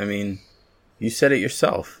find? I mean, you said it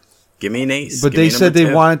yourself. Give me an ace. But Give me they said number they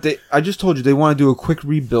two. wanted. I just told you they want to do a quick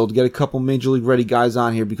rebuild, get a couple major league ready guys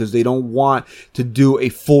on here because they don't want to do a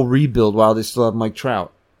full rebuild while they still have Mike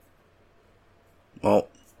Trout. Well,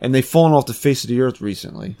 And they've fallen off the face of the earth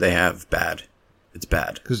recently they have bad. It's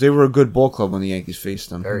bad. because they were a good ball club when the Yankees faced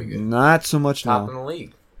them. Very good. Not so much top in now. the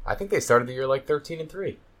league. I think they started the year like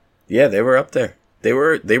 13-3. Yeah, they were up there. They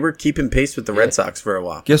were keeping pace with the Yeah. Red Sox for a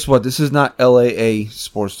while. Guess what? This is not LAA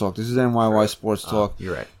Sports Talk. This is NYY Sports Talk.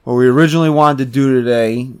 You're right. What we originally wanted to do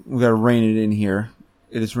today, we got to rein it in here.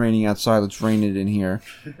 It is raining outside. Let's rein it in here.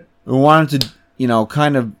 We wanted to,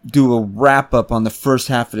 kind of do a wrap up on the first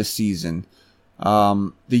half of the season.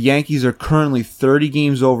 The Yankees are currently 30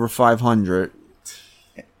 games over 500.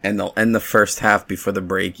 And they'll end the first half before the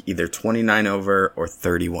break either 29 over or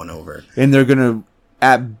 31 over. And they're going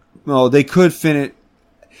to, they could finish.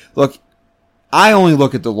 Look, I only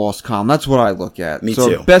look at the loss column. That's what I look at. Me so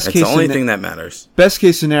too. Best That's case the only scena- thing that matters. Best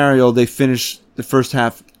case scenario, they finish the first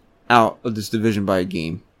half out of this division by a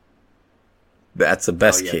game. That's the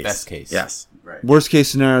best Oh, yeah, case. best case. Yes. Right. Worst case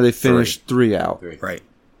scenario, they finish 3 out. Right.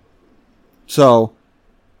 So,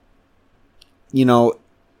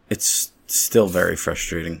 It's still very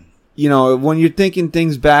frustrating. when you're thinking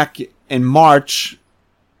things back in March,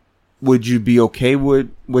 would you be okay with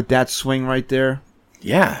that swing right there?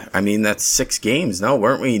 Yeah. I mean, that's 6 games. No,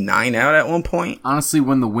 weren't we 9 out at one point? Honestly,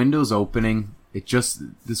 when the window's opening,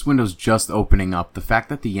 this window's just opening up. The fact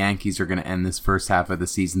that the Yankees are going to end this first half of the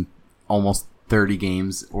season almost 30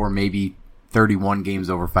 games or maybe 31 games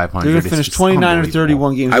over 500. They're going to is finish just 29 or unbelievable.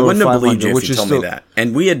 31 games I over wouldn't have 500, believed you if which you is told still, me that.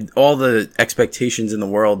 And we had all the expectations in the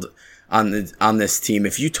world on this team.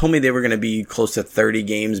 If you told me they were going to be close to 30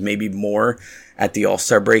 games, maybe more, at the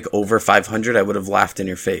All-Star break over 500, I would have laughed in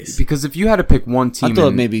your face. Because if you had to pick one team I thought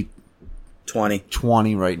in, maybe 20.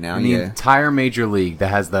 20 right now. in the Yeah. entire major league that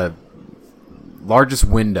has the largest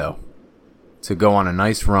window to go on a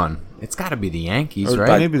nice run, it's got to be the Yankees, Or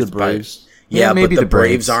right? maybe the by- Braves. Yeah, Yeah, maybe but the the Braves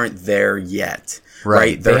Braves. aren't there yet. Right.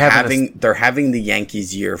 Right? They They're haven't they're having the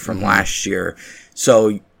Yankees year from last year.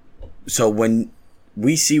 So when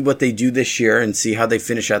we see what they do this year and see how they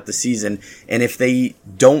finish out the season, and if they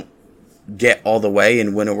don't get all the way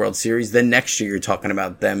and win a World Series, then next year you're talking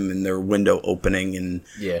about them and their window opening and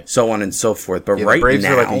Yeah. so on and so forth. But Yeah, the right Braves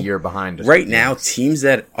now, are like a year behind us. right now, teams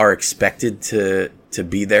that are expected to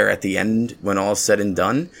be there at the end when all is said and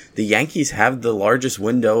done, the Yankees have the largest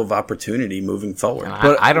window of opportunity moving forward. And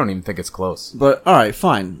But- I don't even think it's close. But all right,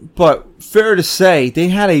 fine. But fair to say, they've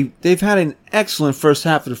had an excellent first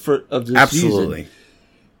half of the season. Absolutely.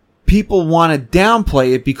 People want to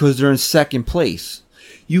downplay it because they're in second place.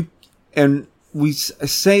 We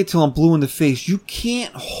say it till I'm blue in the face. You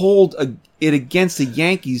can't hold it against the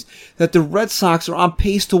Yankees that the Red Sox are on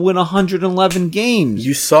pace to win 111 games.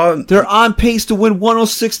 You saw They're on pace to win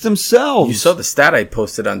 106 themselves. You saw the stat I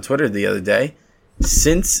posted on Twitter the other day.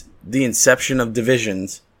 Since the inception of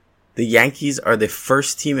divisions, the Yankees are the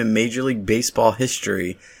first team in Major League Baseball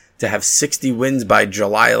history to have 60 wins by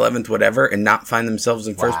July 11th, whatever, and not find themselves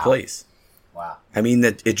in first Wow. place. Wow. I mean,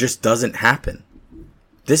 that it just doesn't happen.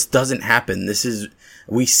 This doesn't happen.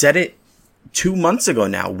 We said it 2 months ago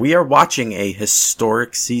now. We are watching a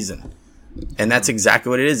historic season. And that's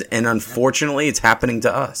exactly what it is. And unfortunately, it's happening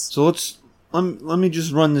to us. So let me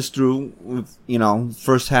just run this through with,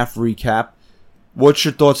 first half recap. What's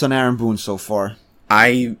your thoughts on Aaron Boone so far?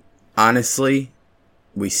 I honestly,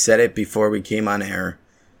 we said it before we came on air.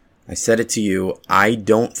 I said it to you. I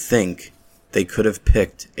don't think they could have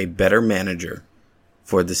picked a better manager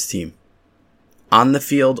for this team. On the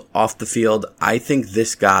field, off the field, I think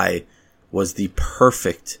this guy was the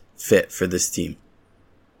perfect fit for this team.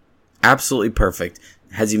 Absolutely perfect.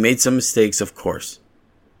 Has he made some mistakes? Of course.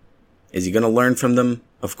 Is he going to learn from them?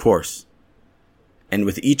 Of course. And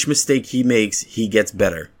with each mistake he makes, he gets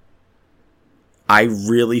better. I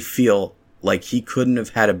really feel like he couldn't have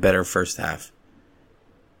had a better first half.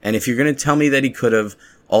 And if you're going to tell me that he could have,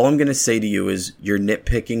 all I'm going to say to you is you're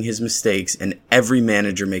nitpicking his mistakes, and every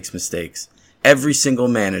manager makes mistakes. Every single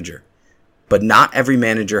manager. But not every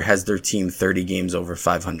manager has their team 30 games over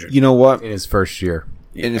 500. You know what? In his first year.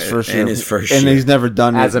 In his first year. And he's never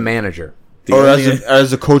done As it. a manager. Or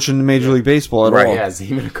as a coach in Major League Baseball at all. He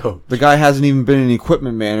hasn't even a coach. The guy hasn't even been an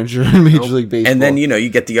equipment manager in Major League Baseball. And then, you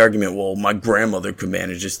get the argument, well, my grandmother could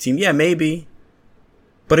manage this team. Yeah, maybe.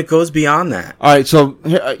 But it goes beyond that. All right, so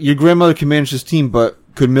your grandmother can manage this team, but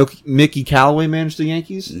could Mickey Callaway manage the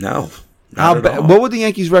Yankees? No. Not at all. What would the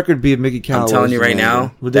Yankees' record be if Mickey Callaway? I'm telling you right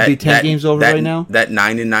now. Would they be 10 games over right now? That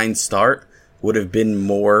 9-9 start would have been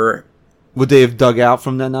more. Would they have dug out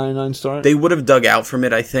from that 9-9 start? They would have dug out from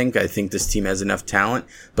it, I think. I think this team has enough talent,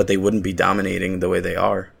 but they wouldn't be dominating the way they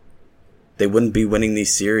are. They wouldn't be winning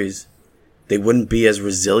these series. They wouldn't be as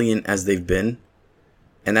resilient as they've been.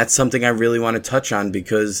 And that's something I really want to touch on,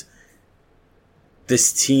 because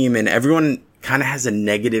this team, and everyone kind of has a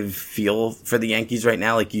negative feel for the Yankees right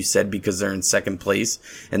now, like you said, because they're in second place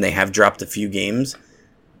and they have dropped a few games.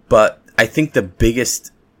 But I think the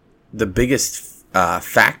biggest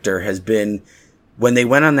factor has been when they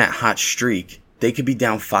went on that hot streak, they could be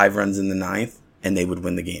down 5 runs in the ninth and they would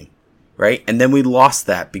win the game, right? And then we lost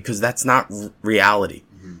that because that's not reality.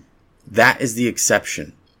 Mm-hmm. That is the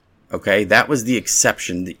exception, okay? That was the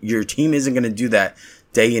exception. Your team isn't going to do that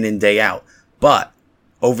day in and day out. But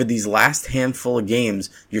over these last handful of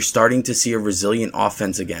games, you're starting to see a resilient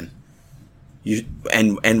offense again.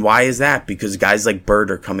 And why is that? Because guys like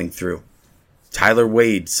Bird are coming through. Tyler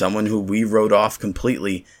Wade, someone who we wrote off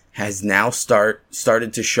completely, has now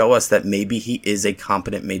started to show us that maybe he is a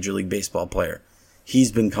competent Major League Baseball player.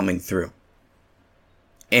 He's been coming through.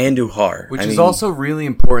 Andujar. Which is also really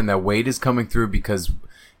important that Wade is coming through, because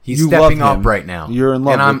he's stepping up right now. You're in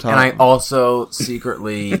love with Tom. And I also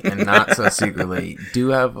secretly, and not so secretly, do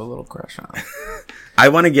have a little crush on him. I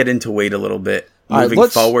want to get into Wade a little bit moving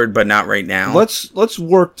forward, but not right now. Let's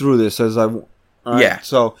work through this Yeah.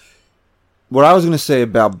 So what I was going to say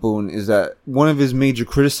about Boone is that one of his major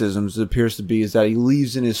criticisms, it appears to be, is that he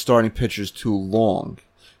leaves in his starting pitchers too long.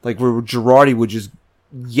 Like where Girardi would just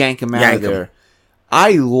yank him out of there.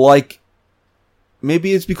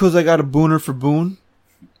 Maybe it's because I got a Booner for Boone,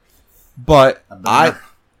 but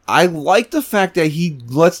I like the fact that he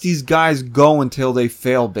lets these guys go until they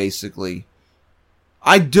fail, basically.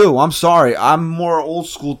 I do. I'm sorry. I'm more old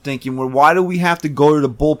school thinking, where why do we have to go to the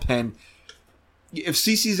bullpen? If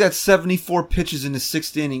CeCe's at 74 pitches in the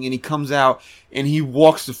 6th inning and he comes out and he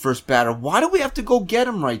walks the first batter, why do we have to go get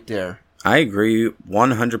him right there? I agree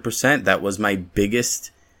 100%. That was my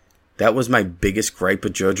biggest gripe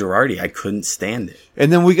with Joe Girardi. I couldn't stand it.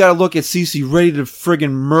 And then we got to look at CeCe ready to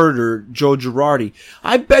friggin' murder Joe Girardi.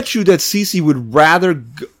 I bet you that CeCe would rather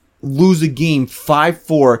lose a game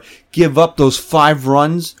 5-4, give up those 5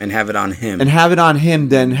 runs, and have it on him.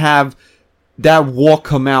 Than have that walk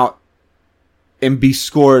come out and be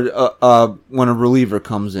scored when a reliever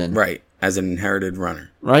comes in. Right, as an inherited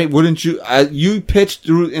runner. Right? Wouldn't you? You pitched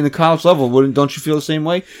through in the college level. Don't you feel the same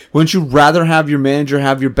way? Wouldn't you rather have your manager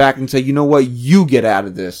have your back and say, you know what, you get out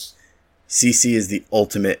of this? CeCe is the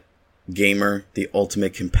ultimate gamer, the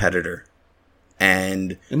ultimate competitor.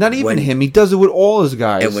 And not even him. He does it with all his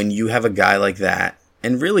guys. And when you have a guy like that,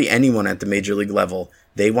 and really anyone at the major league level,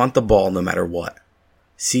 they want the ball no matter what.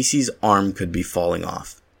 CeCe's arm could be falling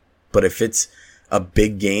off. But if it's a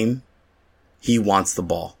big game, he wants the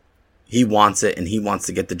ball. He wants it, and he wants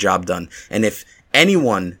to get the job done. And if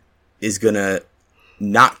anyone is going to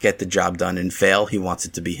not get the job done and fail, he wants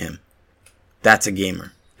it to be him. That's a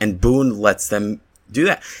gamer. And Boone lets them do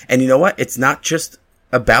that. And you know what? It's not just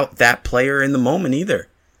about that player in the moment either.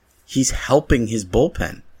 He's helping his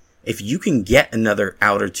bullpen. If you can get another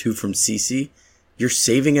out or two from CeCe, you're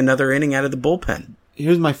saving another inning out of the bullpen.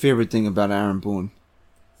 Here's my favorite thing about Aaron Boone.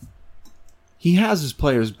 He has his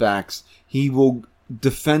players' backs. He will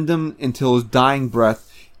defend them until his dying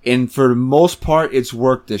breath. And for the most part, it's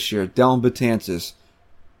worked this year. Dellin Betances.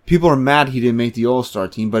 People are mad he didn't make the All-Star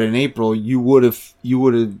team, but in April, you would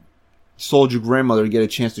have sold your grandmother to get a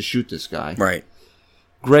chance to shoot this guy. Right.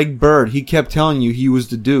 Greg Bird, he kept telling you he was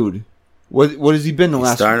the dude. What has he been the He's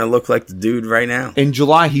last? starting to look like the dude right now. In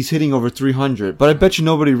July, he's hitting over 300, but I bet you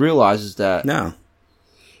nobody realizes that. No.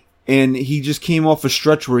 And he just came off a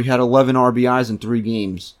stretch where he had 11 RBIs in 3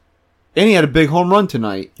 games. And he had a big home run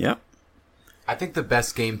tonight. Yep. I think the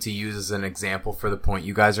best game to use as an example for the point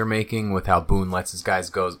you guys are making with how Boone lets his guys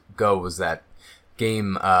go was that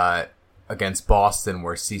game against Boston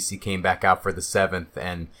where CeCe came back out for the 7th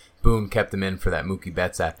and Boone kept him in for that Mookie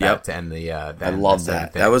Betts at bat to end the. I love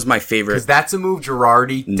that. That was my favorite. Because that's a move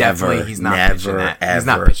Girardi definitely he's not pitching that. He's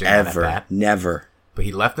not pitching that at bat. Never. But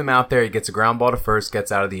he left him out there. He gets a ground ball to first,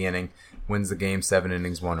 gets out of the inning, wins the game 7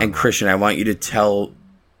 innings, 1 run. And Christian, I want you to tell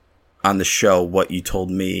on the show what you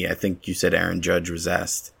told me. I think you said Aaron Judge was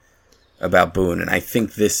asked about Boone, and I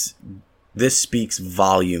think this speaks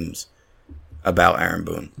volumes about Aaron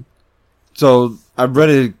Boone. So I read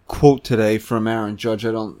a quote today from Aaron Judge.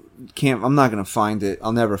 I'm not going to find it.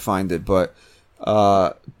 I'll never find it. But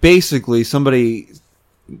basically, somebody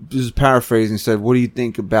just paraphrasing said, "What do you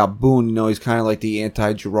think about Boone? You know, he's kind of like the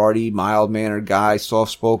anti-Girardi, mild-mannered guy,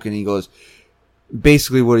 soft-spoken." He goes,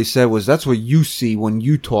 basically what he said was, "That's what you see when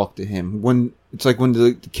you talk to him. When it's like when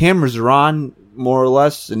the cameras are on, more or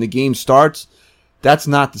less, and the game starts." That's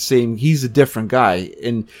not the same. He's a different guy.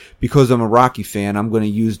 And because I'm a Rocky fan, I'm going to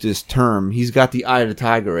use this term. He's got the eye of the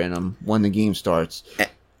tiger in him when the game starts.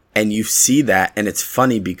 And you see that, and it's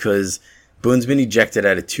funny because Boone's been ejected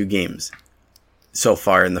out of 2 games so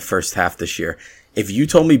far in the first half this year. If you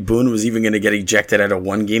told me Boone was even going to get ejected out of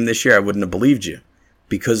 1 game this year, I wouldn't have believed you.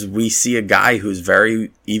 Because we see a guy who's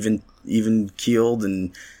very even-keeled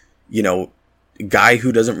and, you know, a guy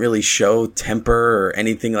who doesn't really show temper or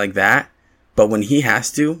anything like that. But when he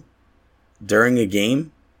has to, during a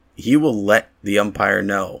game, he will let the umpire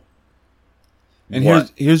know.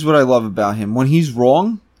 And here's what I love about him. When he's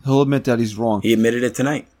wrong, he'll admit that he's wrong. He admitted it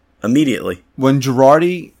tonight, immediately. When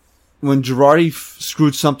Girardi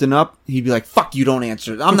screwed something up, he'd be like, "Fuck you, don't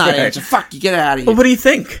answer. I'm not answering. Fuck you, get out of here." Well, what do you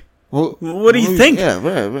think? Well, what do you think? Yeah,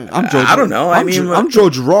 I'm Joe. I don't know. I'm Joe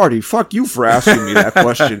Girardi. Fuck you for asking me that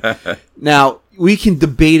question. Now, we can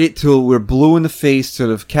debate it till we're blue in the face,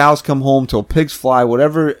 till the cows come home, till pigs fly,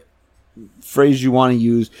 whatever phrase you want to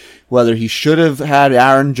use, whether he should have had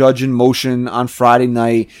Aaron Judge in motion on Friday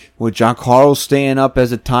night with Giancarlo staying up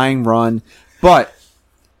as a tying run. But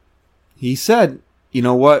he said, you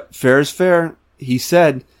know what? Fair is fair. He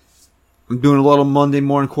said, I'm doing a little Monday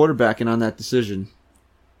morning quarterbacking on that decision.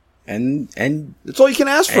 And that's all you can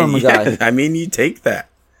ask from a guy. I mean, you take that.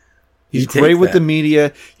 He's great with the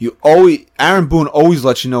media. Aaron Boone always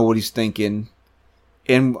lets you know what he's thinking.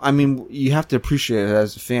 And, I mean, you have to appreciate it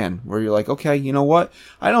as a fan, where you're like, okay, you know what?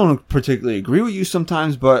 I don't particularly agree with you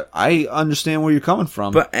sometimes, but I understand where you're coming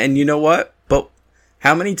from. And you know what? But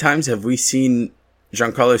how many times have we seen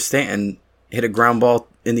Giancarlo Stanton hit a ground ball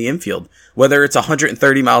in the infield? Whether it's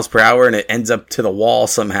 130 miles per hour and it ends up to the wall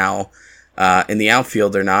somehow in the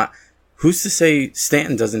outfield or not, who's to say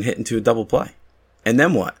Stanton doesn't hit into a double play? And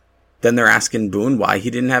then what? Then they're asking Boone why he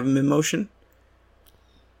didn't have him in motion?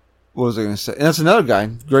 What was I going to say? And that's another guy.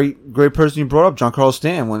 Great person you brought up, Giancarlo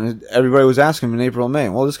Stanton, when everybody was asking him in April and May.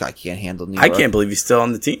 Well, this guy can't handle New York. I can't believe he's still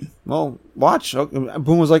on the team. Well, watch.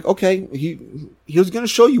 Boone was like, okay, he was going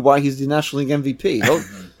to show you why he's the National League MVP.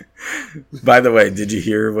 By the way, did you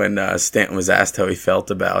hear when Stanton was asked how he felt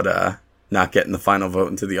about not getting the final vote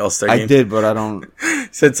into the All-Star game? I did, but I don't...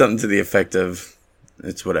 Said something to the effect of,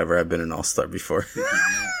 it's whatever, I've been an All-Star before.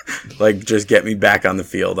 Like, just get me back on the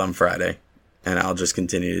field on Friday, and I'll just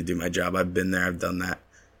continue to do my job. I've been there. I've done that.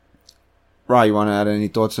 Rye, you want to add any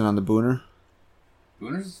thoughts in on the Booner?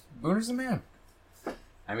 Booner's the man.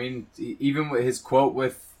 I mean, even with his quote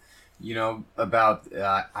with, you know, about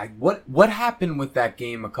what happened with that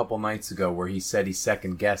game a couple nights ago where he said he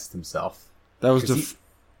second-guessed himself? That was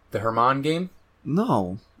the Herman game? That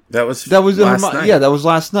No. was last night. Yeah, that was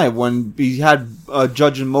last night when he had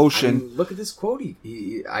Judge in motion. I mean, look at this quote.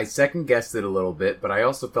 I second-guessed it a little bit, but I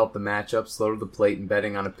also felt the matchup, slow to the plate and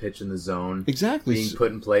betting on a pitch in the zone. Exactly. Being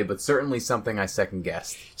put in play, but certainly something I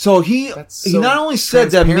second-guessed. So he not only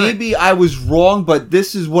said that maybe I was wrong, but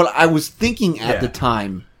this is what I was thinking at the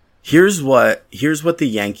time. Here's what the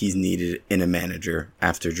Yankees needed in a manager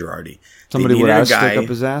after Girardi. Somebody would have stick up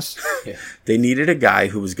his ass? They needed a guy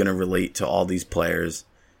who was going to relate to all these players,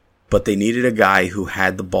 but they needed a guy who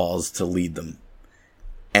had the balls to lead them.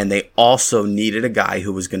 And they also needed a guy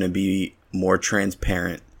who was going to be more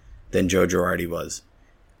transparent than Joe Girardi was.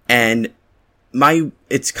 And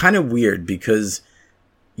it's kind of weird because,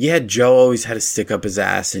 yeah, Joe always had to stick up his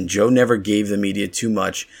ass, and Joe never gave the media too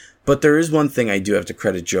much. But there is one thing I do have to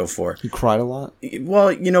credit Joe for. He cried a lot?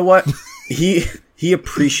 Well, you know what? He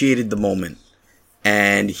appreciated the moment.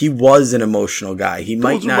 And he was an emotional guy. He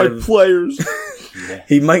might Those not are my have players.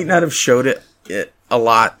 he might not have showed it a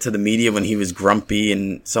lot to the media when he was grumpy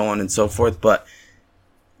and so on and so forth, but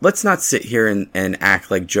let's not sit here and act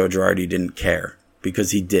like Joe Girardi didn't care,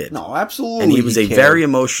 because he did. No, absolutely. And he was a cared. very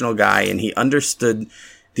emotional guy, and he understood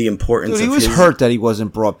the importance Dude, of he was his... hurt that he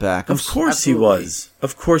wasn't brought back. Of course Absolutely. he was.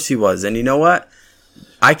 Of course he was. And you know what?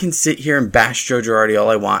 I can sit here and bash Joe Girardi all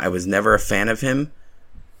I want. I was never a fan of him.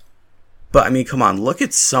 But, I mean, come on. Look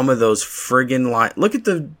at some of those friggin' look at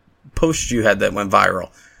the post you had that went viral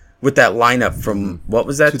with that lineup from, what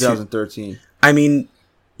was that? 2013. I mean,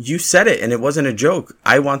 you said it, and it wasn't a joke.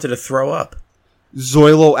 I wanted to throw up.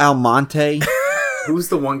 Zoilo Almonte. Who's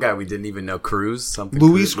the one guy we didn't even know? Cruz? Something.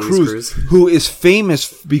 Luis Cruz, who is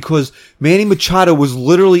famous because Manny Machado was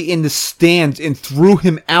literally in the stands and threw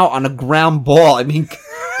him out on a ground ball. I mean,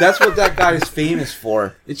 that's what that guy is famous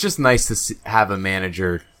for. It's just nice to have a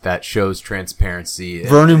manager that shows transparency.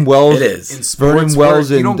 Vernon Wells. It is. In sports Vernon Wells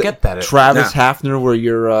where you and don't get that. Travis No. Hafner were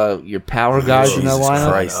your power guys in that Jesus lineup.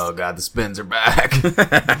 Christ. Oh god, the spins are back.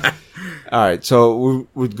 All right, so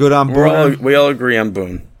we're good on Boone. We all agree on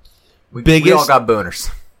Boone. we Biggest- all got boners.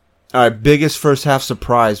 All right, biggest first half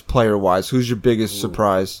surprise player wise. Who's your biggest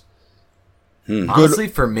surprise? Honestly,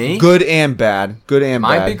 for me, Good and bad. Good and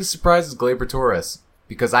my bad. biggest surprise is Gleyber Torres,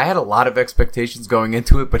 because I had a lot of expectations going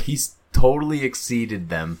into it, but he's totally exceeded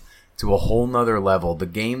them to a whole nother level. The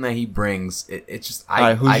game that he brings, it's just All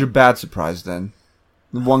right, who's your bad surprise then?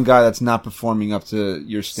 The one guy that's not performing up to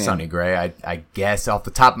your standard. Sonny Gray. I guess off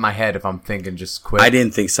the top of my head, if I'm thinking just quick, I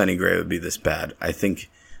didn't think Sonny Gray would be this bad. I think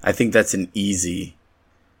that's an easy,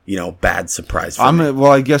 bad surprise for me.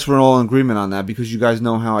 Well, I guess we're all in agreement on that because you guys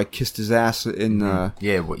know how I kissed his ass in.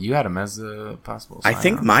 yeah, what you had him as a possible. I sign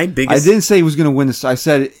think on. my I biggest... didn't say he was going to win this. I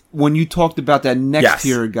said when you talked about that next Yes.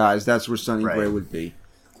 tier of guys, that's where Sonny Right. Gray would be.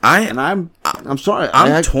 I'm I'm sorry.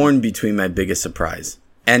 I'm torn between my biggest surprise.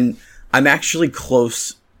 And I'm actually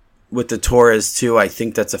close with the Torres, too. I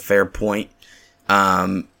think that's a fair point.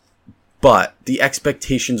 But the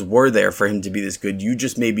expectations were there for him to be this good. You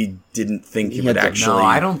just maybe didn't think he would actually... No,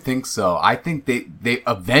 I don't think so. I think they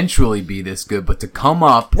eventually be this good, but to come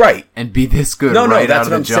up Right. and be this good No, right that's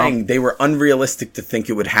out what of I'm the jump. saying. They were unrealistic to think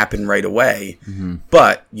it would happen right away.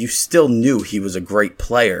 But you still knew he was a great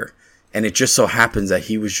player. And it just so happens that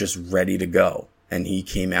he was just ready to go. And he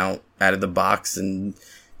came out of the box and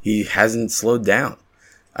he hasn't slowed down.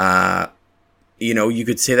 You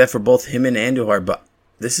could say that for both him and Andujar, but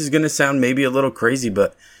this is going to sound maybe a little crazy,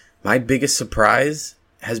 but my biggest surprise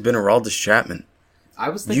has been Aroldis Chapman. I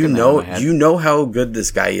was thinking that in my head. You know how good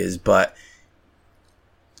this guy is, but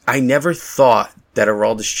I never thought that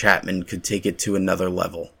Aroldis Chapman could take it to another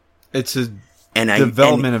level. It's a And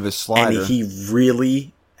development of his slider. And he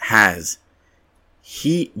really has.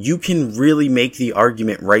 You can really make the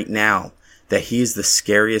argument right now that he is the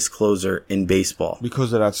scariest closer in baseball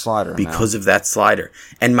because of that slider. because of that slider.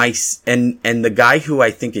 And and the guy who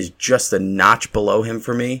I think is just a notch below him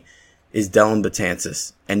for me is Dellin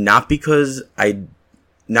Betances. And not because I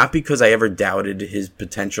ever doubted his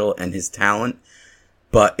potential and his talent,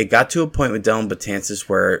 but it got to a point with Dellin Betances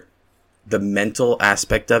where the mental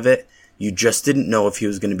aspect of it, you just didn't know if he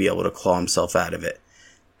was going to be able to claw himself out of it.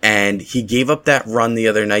 And he gave up that run the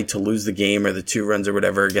other night to lose the game, or the 2 runs or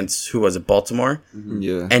whatever, against, who was it, Baltimore?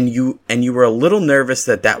 Yeah. And you were a little nervous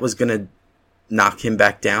that was going to knock him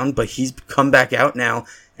back down, but he's come back out now,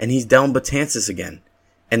 and he's Dellin Betances again.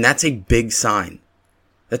 And that's a big sign.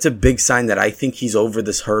 That's a big sign that I think he's over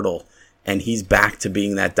this hurdle, and he's back to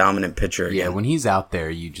being that dominant pitcher again. Yeah, when he's out there,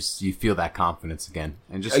 you feel that confidence again.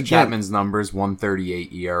 And just Again- Chapman's numbers: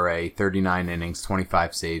 1.38 ERA, 39 innings,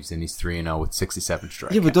 25 saves, and he's 3-0 with 67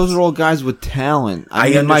 strikeouts. Yeah, but those are all guys with talent. I I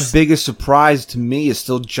mean, my understand. biggest surprise to me is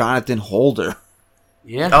still Jonathan Holder.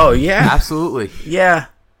 Yeah. Oh, yeah. Absolutely. Yeah.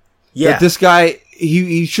 Yeah. That this guy,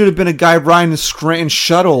 he should have been a guy riding the Scranton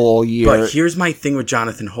shuttle all year. But here's my thing with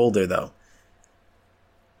Jonathan Holder, though.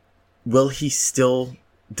 Does he still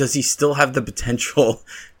have the potential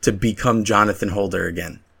to become Jonathan Holder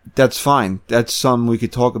again? That's fine. That's something we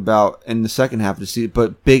could talk about in the second half of the season.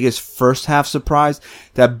 But biggest first half surprise,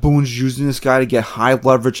 that Boone's using this guy to get high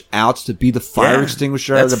leverage outs to be the fire Yeah,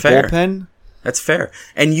 extinguisher out of the that's fair. bullpen. That's fair.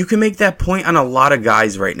 And you can make that point on a lot of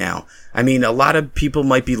guys right now. I mean, a lot of people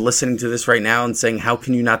might be listening to this right now and saying, how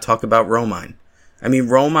can you not talk about Romine? I mean,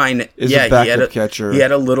 Romine, Is a yeah, backup catcher. He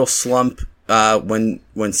had a little slump when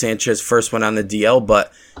Sanchez first went on the DL,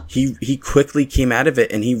 but he quickly came out of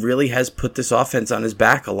it, and he really has put this offense on his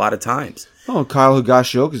back a lot of times. Oh, Kyle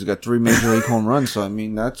Higashioka's got 3 major league home runs, so I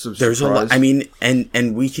mean that's a There's a surprise. lot. I mean,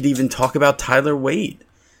 and we could even talk about Tyler Wade.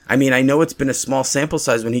 I mean, I know it's been a small sample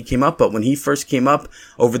size when he came up, but when he first came up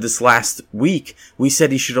over this last week, we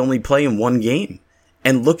said he should only play in one game.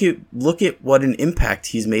 And look at what an impact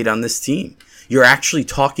he's made on this team. You're actually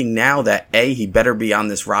talking now that he better be on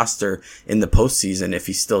this roster in the postseason if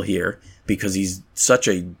he's still here, because he's such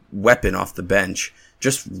a weapon off the bench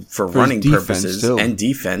just for running purposes and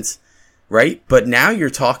defense, right? But now you're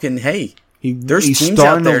talking, hey, there's he's teams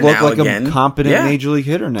starting out there to look now like again. a competent major league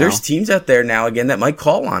hitter now. There's teams out there now again that might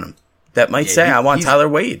call on him, that might say, I want Tyler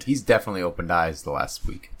Wade. He's definitely opened eyes the last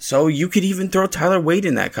week. So you could even throw Tyler Wade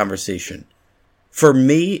in that conversation. For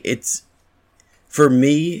me,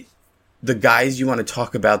 the guys you want to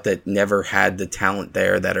talk about that never had the talent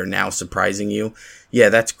there that are now surprising you, yeah,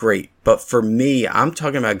 that's great. But for me, I'm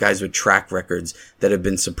talking about guys with track records that have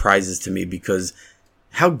been surprises to me, because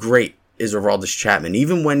how great is Aroldis Chapman?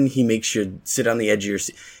 Even when he makes you sit on the edge of your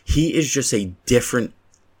seat, he is just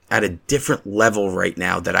at a different level right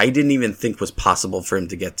now that I didn't even think was possible for him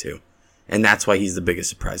to get to. And that's why he's the biggest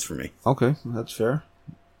surprise for me. Okay, that's fair.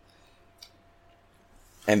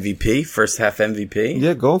 MVP, first half MVP.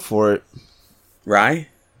 Yeah, go for it. Rye?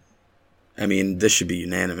 I mean, this should be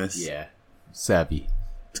unanimous. Yeah. Savvy.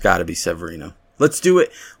 It's got to be Severino. Let's do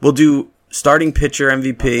it. We'll do starting pitcher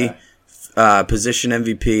MVP, position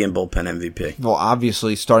MVP, and bullpen MVP. Well,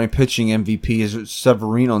 obviously, starting pitching MVP is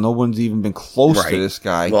Severino. No one's even been close to this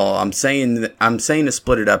guy. Well, I'm saying to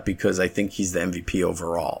split it up because I think he's the MVP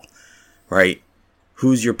overall. Right?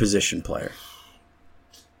 Who's your position player?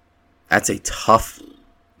 That's a tough.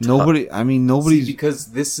 Nobody's. See,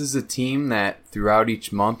 because this is a team that throughout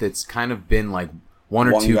each month it's kind of been like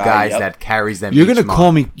one or two guys that carries them. You're gonna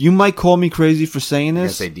call me. You might call me crazy for saying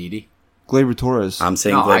this. You're gonna say Didi? Gleyber Torres. I'm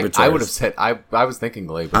saying Gleyber Torres. I would have said. I was thinking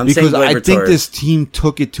Gleyber. Because I think this team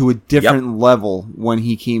took it to a different level when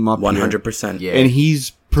he came up. 100%. Yeah, and he's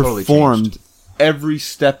performed every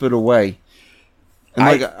step of the way.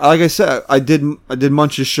 And like I said, I did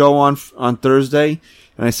Munch's show on Thursday.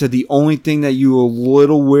 And I said the only thing that you were a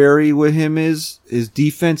little wary with him is his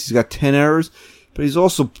defense. He's got 10 errors, but he's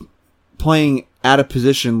also playing out of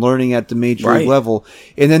position, learning at the major league level.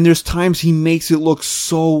 And then there's times he makes it look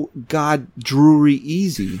so Drury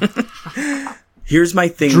easy. Here's my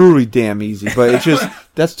thing. Drury damn easy, but it's just,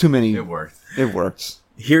 that's too many. It worked. It works.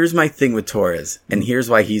 Here's my thing with Torres, and here's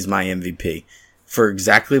why he's my MVP. For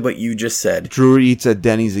exactly what you just said. Drury eats at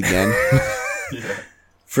Denny's again.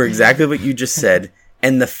 For exactly what you just said.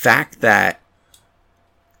 And the fact that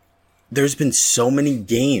there's been so many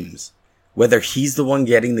games, whether he's the one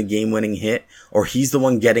getting the game-winning hit or he's the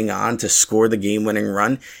one getting on to score the game-winning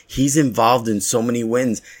run, he's involved in so many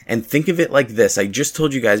wins. And think of it like this. I just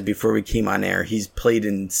told you guys before we came on air, he's played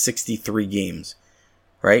in 63 games,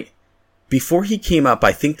 right? Before he came up,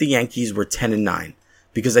 I think the Yankees were 10-9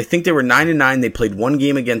 because I think they were 9-9. They played one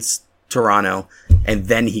game against Toronto and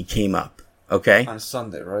then he came up. Okay? On a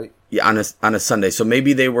Sunday, right? Yeah, on a Sunday. So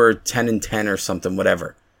maybe they were 10-10 or something,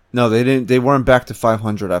 whatever. No, they didn't. They weren't back to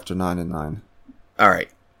 500 after 9-9. All right.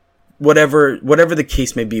 Whatever the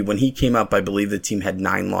case may be, when he came up, I believe the team had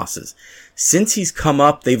 9 losses. Since he's come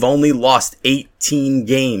up, they've only lost 18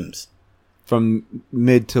 games. From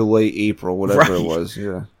mid to late April, whatever it was,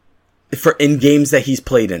 yeah. In games that he's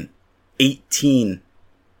played in. 18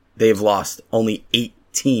 they've lost. Only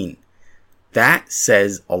 18. That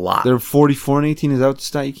says a lot. They're 44-18. Is that the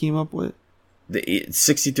stat you came up with?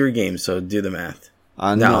 63 games, so do the math.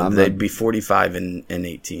 No, they'd be 45 and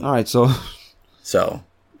 18. All right, so,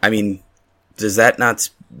 I mean, does that not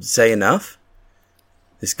say enough?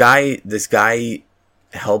 This guy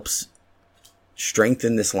helps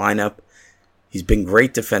strengthen this lineup. He's been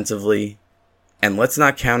great defensively, and let's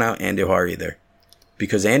not count out Andujar either,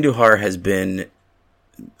 because Andujar has been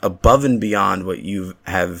above and beyond what you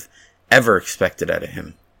have ever expected out of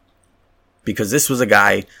him. Because this was a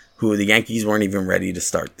guy who the Yankees weren't even ready to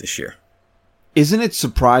start this year. Isn't it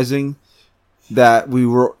surprising that we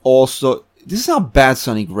were also... This is how bad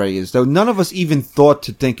Sonny Gray is, though. None of us even thought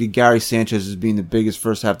to think of Gary Sanchez as being the biggest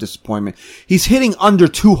first-half disappointment. He's hitting under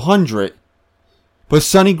 200, but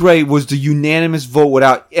Sonny Gray was the unanimous vote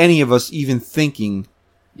without any of us even thinking.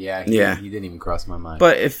 Yeah, he didn't even cross my mind.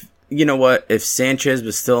 But if Sanchez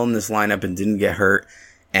was still in this lineup and didn't get hurt,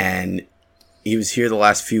 and he was here the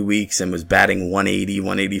last few weeks and was batting 180,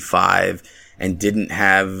 185, and didn't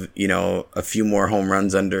have, a few more home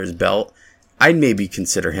runs under his belt, I'd maybe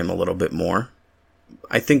consider him a little bit more.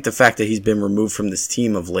 I think the fact that he's been removed from this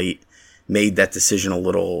team of late made that decision a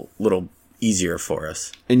little easier for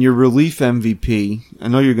us. And your relief MVP, I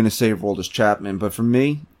know you're going to say Aroldis Chapman, but for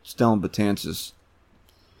me, Stellan Betances.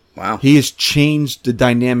 Wow. He has changed the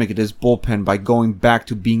dynamic of this bullpen by going back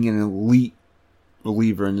to being an elite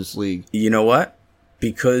reliever in this league. You know what?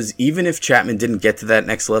 Because even if Chapman didn't get to that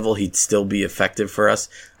next level, he'd still be effective for us.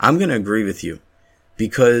 I'm going to agree with you.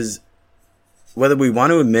 Because whether we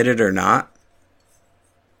want to admit it or not,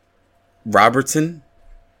 Robertson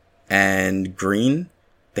and Green,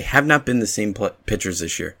 they have not been the same pitchers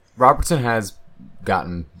this year. Robertson has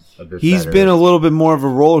gotten a bit He's better. been a little bit more of a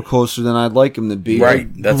roller coaster than I'd like him to be. Right,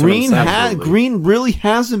 that's what I'm saying. Green really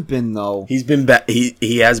hasn't been though. He's been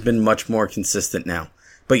he has been much more consistent now.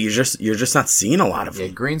 But you're just not seeing a lot of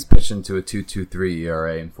him. Green's pitching to a 2.23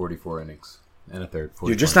 ERA in 44 innings and a third.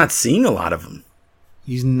 You're just not seeing a lot of him.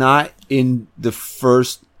 He's not in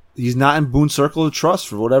he's not in Boone's circle of trust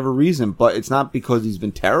for whatever reason, but it's not because he's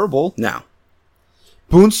been terrible. No.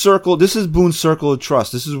 This is Boone's circle of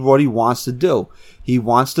trust. This is what he wants to do. He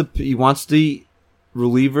wants the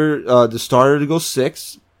reliever, the starter to go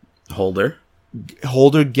 6. Holder,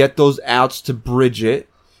 get those outs to bridge it,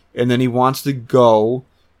 and then he wants to go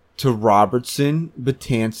to Robertson,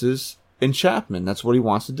 Betances, and Chapman. That's what he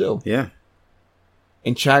wants to do. Yeah.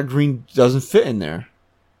 And Chad Green doesn't fit in there.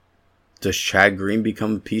 Does Chad Green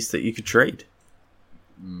become a piece that you could trade?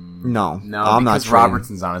 No, No, I'm not because trading.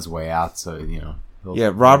 Robertson's on his way out, so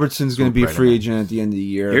Yeah, Robertson's going to be a right free in agent at the end of the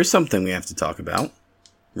year. Here's something we have to talk about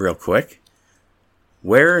real quick.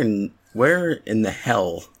 Where in the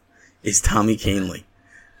hell is Tommy Kahnle?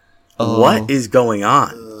 What is going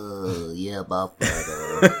on? yeah, about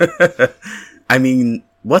that. I mean,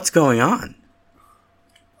 what's going on?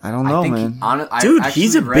 I don't know, man. Dude,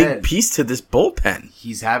 he's a big piece to this bullpen.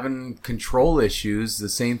 He's having control issues, the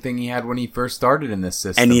same thing he had when he first started in this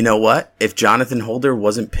system. And you know what? If Jonathan Holder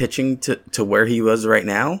wasn't pitching to where he was right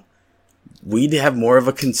now, we'd have more of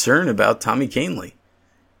a concern about Tommy Kahnle.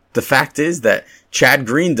 The fact is that Chad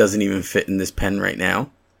Green doesn't even fit in this pen right now.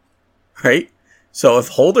 Right? So if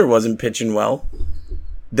Holder wasn't pitching well,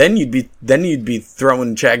 then you'd be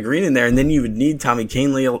throwing Chad Green in there, and then you would need Tommy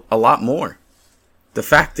Kahnle a lot more. The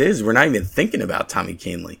fact is, we're not even thinking about Tommy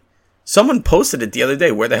Kahnle. Someone posted it the other day.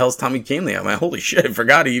 Where the hell's Tommy Kahnle? I'm like, holy shit, I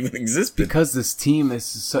forgot he even existed. Because this team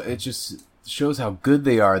it just shows how good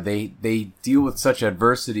they are. They deal with such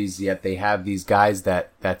adversities, yet they have these guys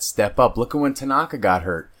that step up. Look at when Tanaka got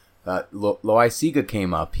hurt. Loaiziga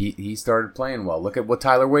came up. He started playing well. Look at what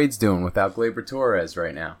Tyler Wade's doing without Gleyber Torres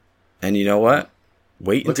right now. And you know what?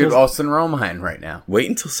 Look at Austin Romine right now. Wait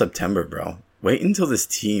until September, bro. Wait until this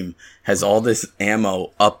team has all this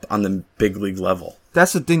ammo up on the big league level.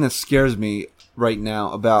 That's the thing that scares me right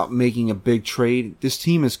now about making a big trade. This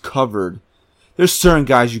team is covered. There's certain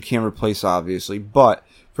guys you can't replace, obviously, but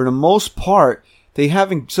for the most part, they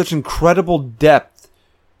have such incredible depth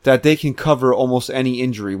that they can cover almost any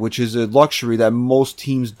injury, which is a luxury that most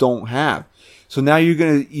teams don't have. So now you're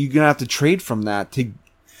gonna have to trade from that to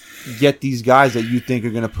get these guys that you think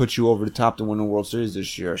are gonna put you over the top to win the World Series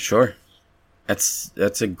this year. Sure.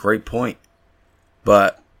 That's a great point.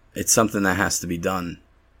 But it's something that has to be done,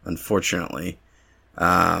 unfortunately.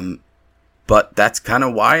 But that's kind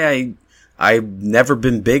of why I've never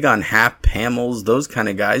been big on Happ, Hamels, those kind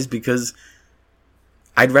of guys, because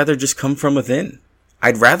I'd rather just come from within.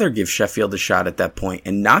 I'd rather give Sheffield a shot at that point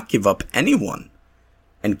and not give up anyone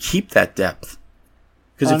and keep that depth.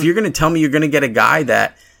 Because if you're going to tell me you're going to get a guy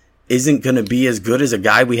that isn't going to be as good as a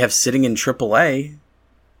guy we have sitting in AAA,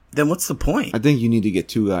 then what's the point? I think you need to get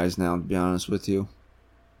 2 guys now, to be honest with you.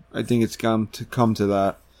 I think it's come to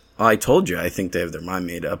that. Well, I told you, I think they have their mind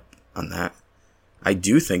made up on that. I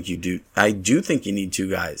do think you do. I do think you need 2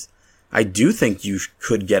 guys. I do think you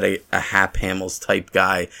could get a Hap Hamels type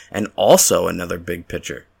guy and also another big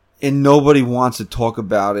pitcher. And nobody wants to talk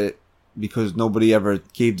about it because nobody ever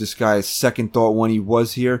gave this guy a second thought when he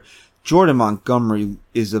was here. Jordan Montgomery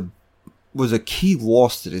was a key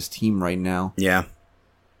loss to this team right now. Yeah.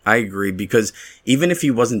 I agree, because even if he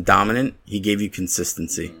wasn't dominant, he gave you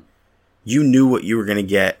consistency. You knew what you were going to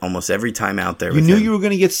get almost every time out there. You knew you were going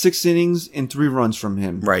to get 6 innings and 3 runs from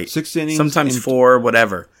him. Right. 6 innings. Sometimes 4,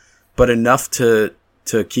 whatever. But enough to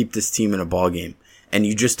keep this team in a ball game. And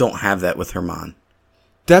you just don't have that with Herman.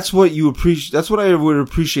 That's what you appreciate. That's what I would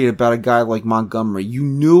appreciate about a guy like Montgomery. You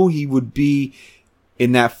knew he would be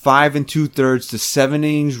in that 5 2/3 to 7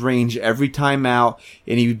 innings range every time out,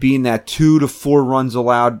 and he would be in that 2 to 4 runs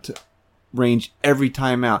allowed range every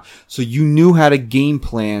time out. So you knew how to game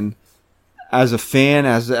plan as a fan,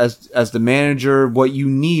 as the manager, what you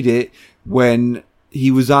needed when he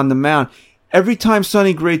was on the mound. Every time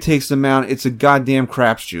Sonny Gray takes the mound, it's a goddamn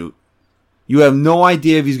crapshoot. You have no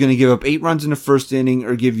idea if he's going to give up 8 runs in the first inning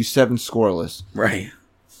or give you 7 scoreless. Right.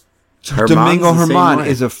 Domingo Germán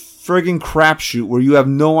is a friggin' crapshoot where you have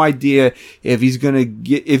no idea if he's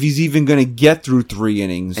even gonna get through 3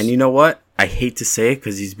 innings. And you know what? I hate to say it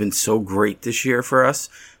because he's been so great this year for us,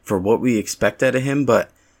 for what we expect out of him, but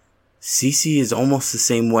CeCe is almost the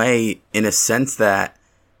same way in a sense that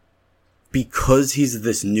because he's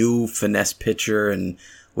this new finesse pitcher and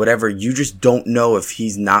whatever, you just don't know if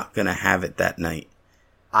he's not going to have it that night.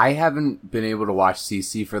 I haven't been able to watch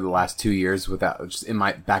CeCe for the last 2 years without, just in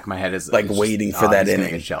my back of my head is Like waiting for that he's gonna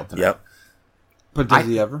inning. get shelled tonight. Yep. But does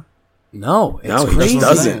he ever? No, it's No, he crazy. just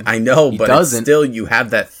doesn't. I know, He but doesn't. It's still, you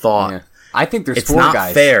have that thought. Yeah. I think there's It's 4 not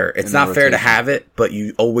guys. fair. It's in the not fair to rotation. have it, but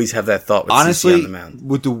you always have that thought with CeCe Honestly, on the mound.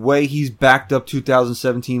 with the way he's backed up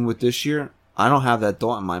 2017 with this year, I don't have that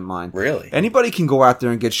thought in my mind. Really? Anybody can go out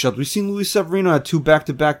there and get shoved. We've seen Luis Severino have 2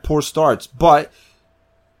 back-to-back poor starts, but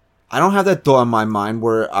I don't have that thought in my mind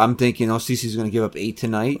where I'm thinking, oh, CeCe's going to give up 8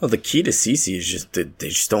 tonight. Well, the key to CeCe is just that they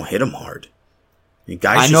just don't hit him hard.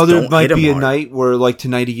 Guys I just know there don't might hit him be a hard. night where, like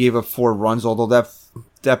tonight, he gave up 4 runs, although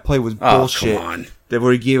that play was Oh, bullshit. come on. That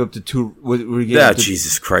where he gave up the 2. Where he gave Yeah, up the,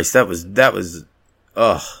 Jesus Christ. That was,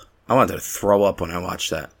 ugh. I wanted to throw up when I watched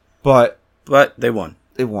that. But But they won.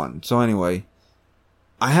 they won. So anyway,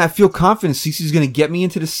 feel confident CeCe's going to get me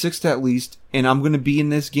into the 6th at least, and I'm going to be in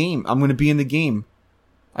this game. I'm going to be in the game.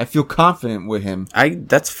 I feel confident with him.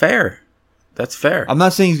 That's fair. That's fair. I'm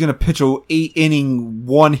not saying he's going to pitch a 8-inning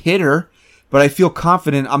 1-hitter, but I feel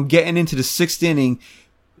confident I'm getting into the 6th inning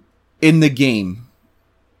in the game.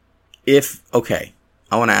 Okay,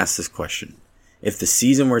 I want to ask this question. If the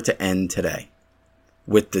season were to end today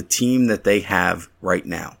with the team that they have right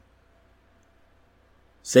now,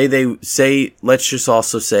 let's just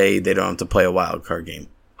also say they don't have to play a wild card game.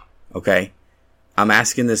 Okay? I'm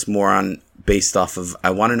asking this more based off of, I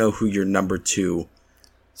want to know who your number 2.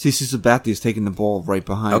 CeCe Sabathia is taking the ball right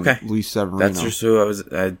behind Luis Severino. That's just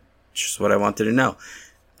who just what I wanted to know.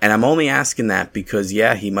 And I'm only asking that because,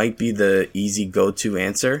 yeah, he might be the easy go-to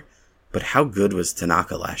answer, but how good was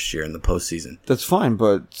Tanaka last year in the postseason? That's fine,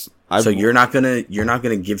 but So you're not gonna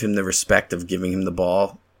give him the respect of giving him the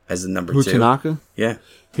ball as the number 2? Tanaka? Yeah.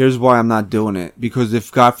 Here's why I'm not doing it. Because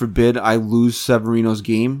if, God forbid, I lose Severino's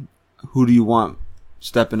game, who do you want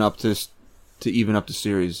stepping up to even up the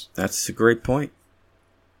series? That's a great point.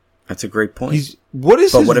 What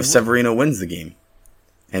if Severino wins the game?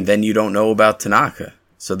 And then you don't know about Tanaka.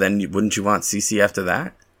 So then wouldn't you want CeCe after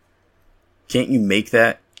that? Can't you make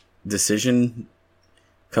that decision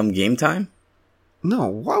come game time? No,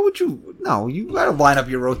 why would you? No, you gotta line up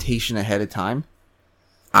your rotation ahead of time.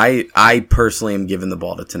 I personally am giving the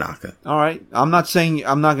ball to Tanaka. All right, I'm not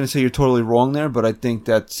going to say you're totally wrong there, but I think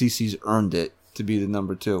that CeCe's earned it to be the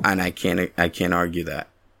number 2. And I can't argue that.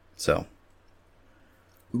 So,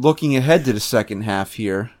 looking ahead to the second half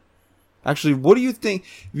here, actually, what do you think?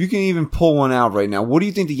 If you can even pull one out right now, what do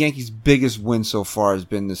you think the Yankees' biggest win so far has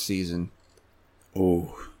been this season?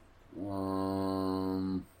 ooh,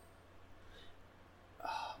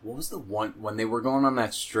 What was the one when they were going on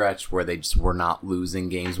that stretch where they just were not losing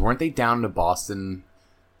games? Weren't they down to Boston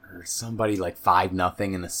or somebody like 5-0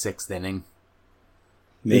 in the 6th inning?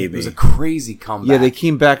 maybe. It was a crazy comeback. Yeah, they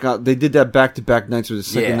came back out. They did that back-to-back nights where the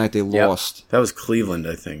second Yeah, night they yep. lost. That was Cleveland,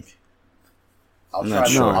 I think. I'll I'm try. not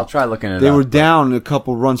sure. I'll try looking it up. They were down a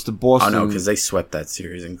couple runs to Oh Boston. no, because they swept that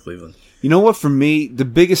series in Cleveland. You know what? For me, the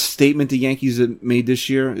biggest statement the Yankees have made this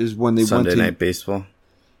year is when they Sunday went to Night Baseball.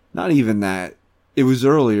 not even that. It was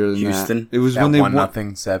earlier than Houston? that. It was that when they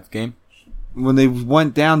 1-0 Sev game. when they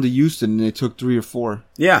went down to Houston and they took 3 or 4.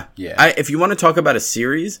 Yeah. Yeah. If you want to talk about a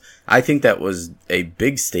series, I think that was a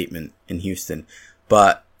big statement in Houston.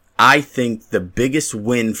 But I think the biggest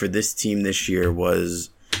win for this team this year was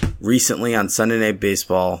recently on Sunday Night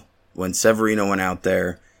Baseball when Severino went out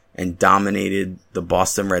there and dominated the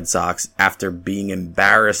Boston Red Sox after being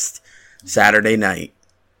embarrassed Saturday night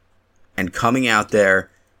and coming out there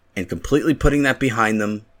and completely putting that behind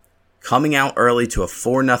them, coming out early to a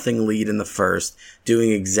 4-0 lead in the first,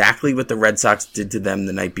 doing exactly what the Red Sox did to them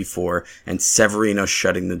the night before, and Severino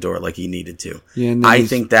shutting the door like he needed to. Yeah, and then I he's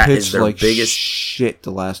think that is pitched their like biggest... shit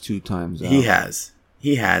the last 2 times. Out. He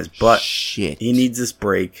has, but shit. he needs this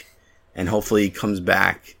break, and hopefully he comes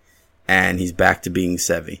back, and he's back to being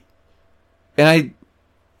Sevy. And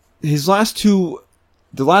his last 2,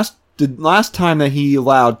 the last time that he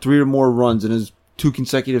allowed 3 or more runs in his 2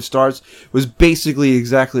 consecutive starts was basically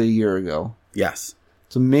exactly a year ago. Yes.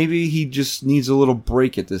 So maybe he just needs a little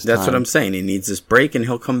break at this time. That's what I'm saying. He needs this break, and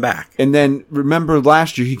he'll come back. And then remember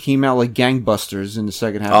last year he came out like gangbusters in the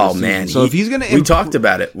second half. Oh, of the season. man. So if he's gonna, we talked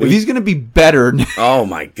about it. If he's gonna be better, Oh,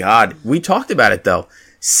 my God. We talked about it, though.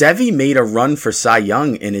 Sevy made a run for Cy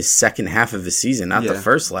Young in his second half of the season, not the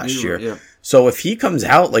first last year. Yeah. So if he comes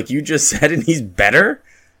out like you just said and he's better,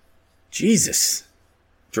 Jesus.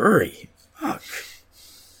 Drury. Fuck.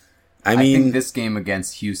 I I mean, think this game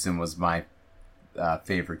against Houston was my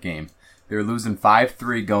favorite game. They were losing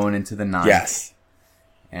 5-3 going into the ninth. yes.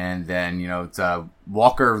 And then, it's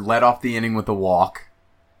Walker led off the inning with a walk.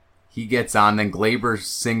 He gets on, then Glaber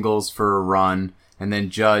singles for a run, and then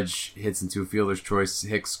Judge hits into a fielder's choice.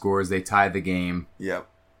 Hicks scores. They tie the game. Yep.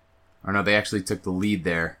 Or no, they actually took the lead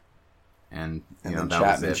there. And then that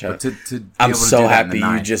Chapman was it. shot. But to be I'm able to so do that in happy the you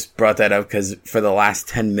ninth- just brought that up because for the last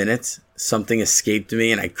 10 minutes, something escaped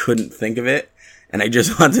me and I couldn't think of it. And I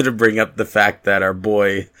just wanted to bring up the fact that our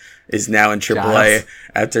boy is now in AAA Giles.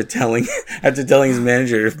 after telling his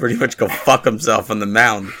manager to pretty much go fuck himself on the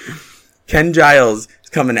mound. Ken Giles is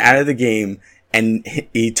coming out of the game and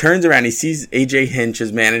he turns around. He sees AJ Hinch,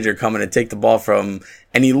 his manager, coming to take the ball from him,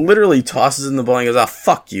 and he literally tosses him the ball and goes, "Oh,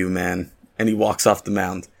 fuck you, man," and he walks off the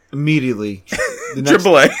mound. Immediately. The next-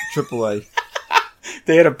 AAA. AAA.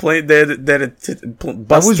 They had a plane. They had a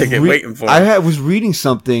bus ticket waiting for him. I was reading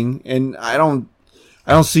something, and I don't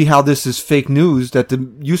see how this is fake news. That the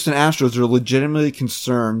Houston Astros are legitimately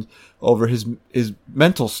concerned over his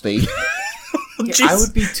mental state. I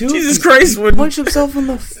would be too. Jesus if Christ, he would punch himself in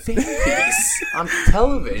the face on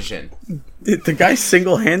television. the guy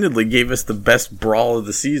single-handedly gave us the best brawl of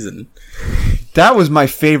the season That was my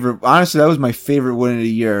favorite. Honestly, that was my favorite win of the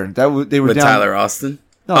year. They were with down. Tyler Austin.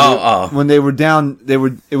 No, when they were down, it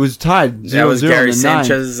was tied 0-0 That was Gary in the ninth,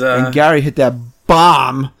 Sanchez, and Gary hit that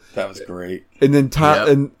bomb, That was great. and then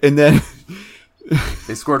and then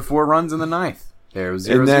They scored 4 runs in the ninth. There was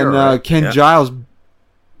 0-0. and then right? Ken Yeah. Giles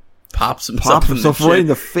Pops himself right in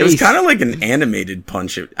the It was face. kind of like an animated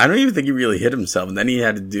punch. I don't even think he really hit himself. And then he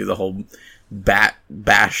had to do the whole bat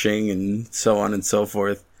bashing and so on and so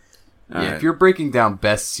forth. Yeah, if you're breaking down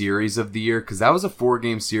best series of the year, because that was a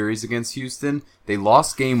 4-game series against Houston, they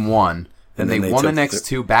lost game 1, then And then they they won the took next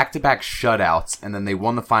 2 back-to-back shutouts, and then they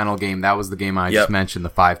won the final game. That was the game I Yep. just mentioned, the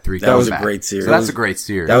 5-3 That was a comeback. great series. So that's a great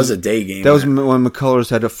series. That was a day game. That was when McCullers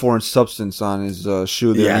had a foreign substance on his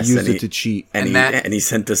shoe there. Yes, He used and it to cheat. and and he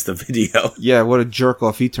sent us the video. Yeah, what a jerk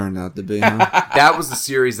off he turned out to be. Huh? That was the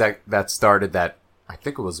series that started that, I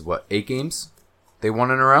think it was, 8 games they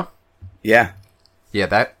won in a row? Yeah, Yeah,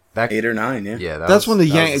 that 8 or 9. Yeah, yeah, That's when the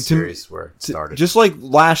Yankees series where it started. Just like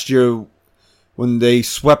last year when they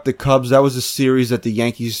swept the Cubs, that was a series that the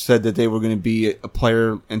Yankees said that they were going to be a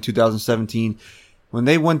player in 2017. When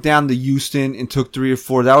they went down to Houston and took 3 or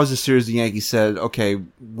 4, that was a series the Yankees said, okay,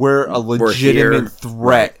 we're a legitimate here.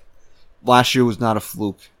 threat. Last year was not a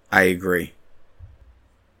fluke. I agree.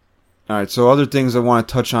 All right, so other things I want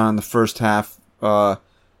to touch on in the first half.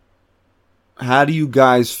 How do you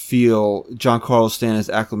guys feel Giancarlo Stanton has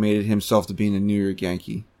acclimated himself to being a New York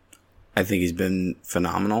Yankee? I think he's been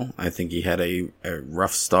phenomenal. I think he had a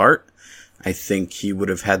rough start. I think he would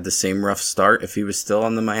have had the same rough start if he was still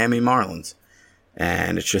on the Miami Marlins.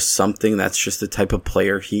 And it's just something that's just the type of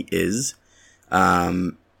player he is.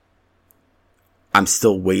 I'm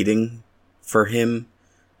still waiting for him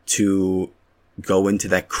to go into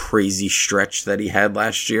that crazy stretch that he had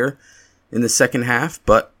last year in the second half,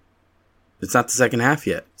 but it's not the second half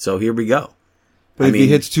yet. So here we go. But if he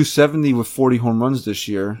hits 270 with 40 home runs this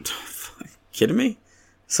year, kidding me?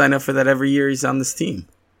 Sign up for that every year he's on this team.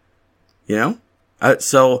 You know?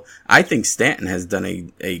 So I think Stanton has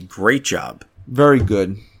done a great job. very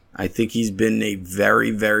good. I think he's been a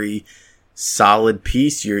very, very solid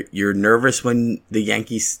piece. You're nervous when the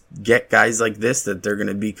Yankees get guys like this that they're going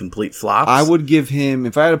to be complete flops. I would give him,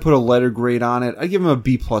 if I had to put a letter grade on it, I'd give him a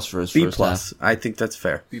B plus for his B first plus. half. I think that's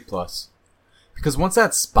fair. B+. Because once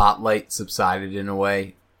that spotlight subsided in a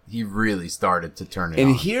way, he really started to turn it And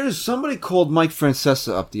on. here's somebody called Mike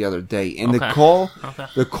Francesa up the other day, and Okay.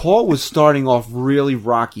 the call was starting off really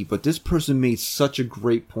rocky, but this person made such a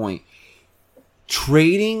great point.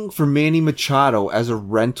 Trading for Manny Machado as a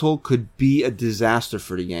rental could be a disaster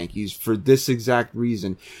for the Yankees for this exact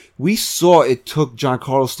reason. We saw it took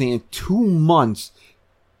Giancarlo Stanton 2 months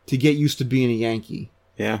to get used to being a Yankee.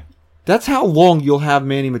 Yeah. That's how long you'll have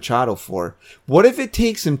Manny Machado for. What if it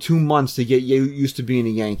takes him 2 months to get used to being a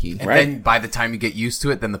Yankee? and Right. then by the time you get used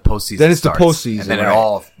to it, then the postseason Then it's the starts. postseason, And then right. it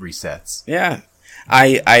all resets. Yeah.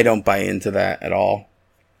 I don't buy into that at all.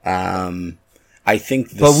 I think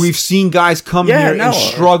this, But we've seen guys come Yeah, here no, and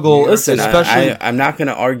struggle, Listen, especially. I'm not going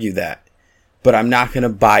to argue that, but I'm not going to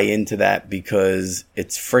buy into that because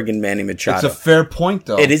it's friggin' Manny Machado. It's a fair point,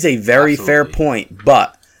 though. It is a very fair Absolutely. point,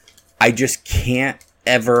 but I just can't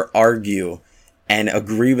ever argue and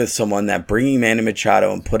agree with someone that bringing Manny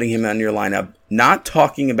Machado and putting him on your lineup, not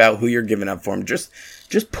talking about who you're giving up for him, just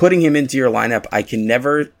putting him into your lineup, I can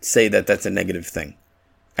never say that that's a negative thing.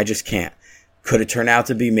 I just can't. Could it turn out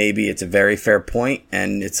to be? Maybe. It's a very fair point,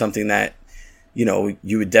 and it's something that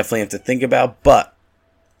you would definitely have to think about. But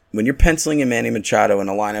when you're penciling in Manny Machado in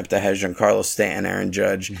a lineup that has Giancarlo Stanton, Aaron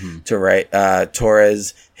Judge,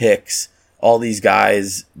 Torres, Hicks, all these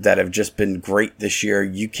guys that have just been great this year,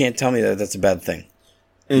 you can't tell me that that's a bad thing.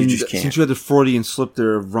 And you just can't. Since you had the Freudian slip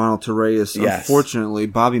there of Ronald Torreyes, Yes. Unfortunately,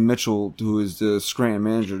 Bobby Mitchell, who is the Scranton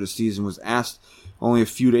manager this season, was asked only a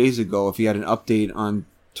few days ago if he had an update on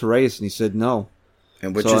Torreyes, and he said no.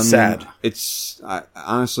 And which is sad.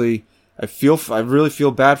 Honestly, I really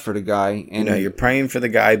feel bad for the guy. And you're praying for the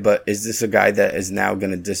guy, but is this a guy that is now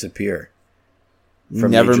going to disappear?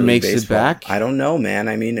 From never Major League makes Baseball? it back? I don't know, man.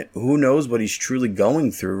 I mean, who knows what he's truly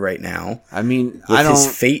going through right now? I mean, With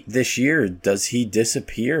his fate this year, does he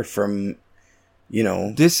disappear from,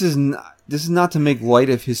 This is not to make light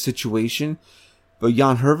of his situation, but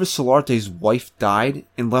Yangervis Solarte's wife died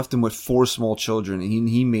and left him with 4 small children, and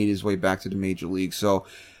he made his way back to the major league. So,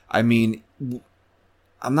 I mean,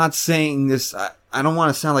 I'm not saying this. I don't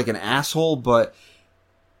want to sound like an asshole, but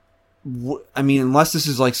I mean, unless this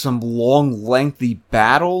is like some long, lengthy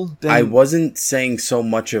battle, then I wasn't saying so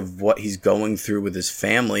much of what he's going through with his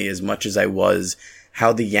family as much as I was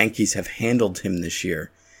how the Yankees have handled him this year.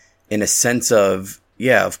 In a sense of,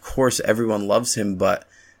 yeah, of course everyone loves him, but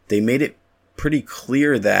they made it pretty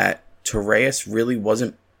clear that Torreyes really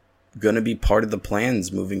wasn't going to be part of the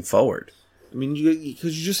plans moving forward. I mean,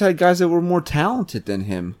 because you just had guys that were more talented than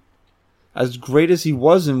him. As great as he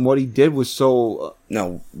was and what he did was so...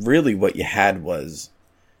 No, really what you had was,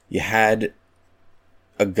 you had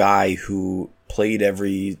a guy who played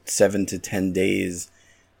every 7 to 10 days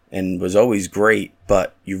and was always great,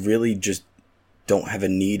 but you really just don't have a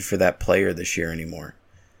need for that player this year anymore.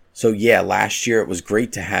 So yeah, last year it was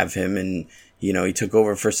great to have him, and he took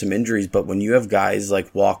over for some injuries, but when you have guys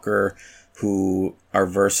like Walker who are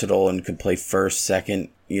versatile and could play first, second,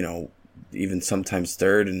 even sometimes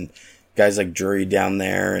third, and guys like Drury down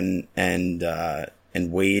there and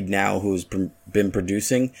Wade now, who's been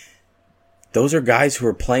producing, those are guys who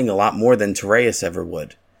are playing a lot more than Torreyes ever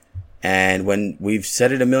would. And when we've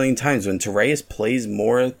said it a million times, when Torreyes plays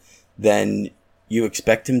more than you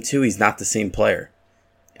expect him to, he's not the same player.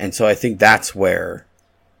 And so I think that's where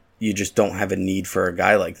you just don't have a need for a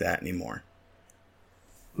guy like that anymore.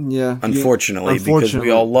 Yeah, unfortunately, because we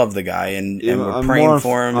all love the guy and we're praying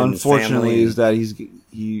for him. Unfortunately, and is that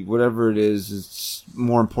he whatever it is, it's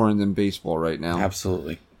more important than baseball right now.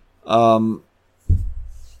 Absolutely.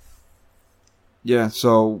 Yeah.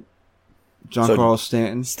 So, Giancarlo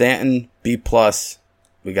Stanton, B+.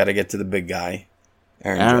 We got to get to the big guy,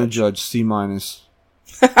 Aaron Judge, C-. You're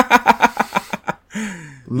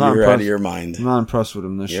out of your mind. I'm not impressed with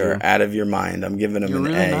him this year. You're out of your mind. I'm giving him an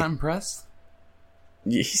really A. You're not impressed?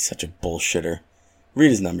 He's such a bullshitter. Read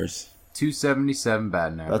his numbers. 277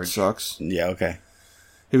 batting average. That sucks. Yeah, okay.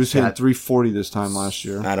 He was hitting 340 this time last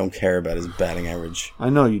year. I don't care about his batting average. I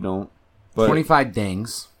know you don't. But 25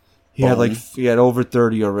 dings. He had over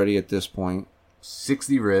 30 already at this point.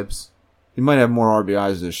 60 ribs. He might have more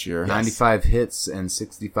RBIs this year. 95 hits and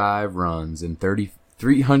 65 runs and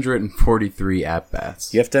 343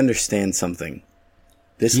 at-bats. You have to understand something.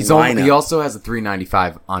 He also has a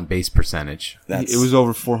 395 on base percentage. It was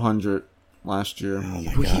over 400 last year. Oh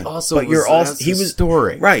my God. He also he was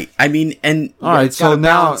historic. Right. I mean, and all right, so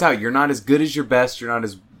now balance out. You're not as good as your best. You're not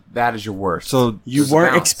as bad as your worst. So you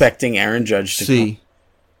weren't expecting Aaron Judge to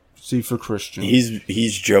C for Christian.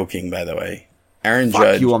 He's joking, by the way. Fuck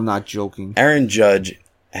Judge. You, I'm not joking. Aaron Judge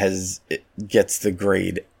gets the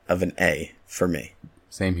grade of an A for me.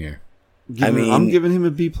 Same here. I'm giving him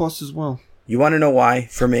a B+ as well. You want to know why,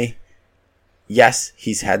 for me? Yes,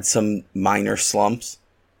 he's had some minor slumps,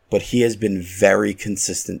 but he has been very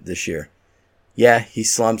consistent this year. Yeah, he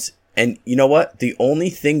slumps. And you know what? The only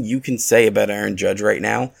thing you can say about Aaron Judge right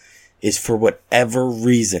now is, for whatever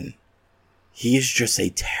reason, he is just a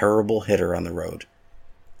terrible hitter on the road.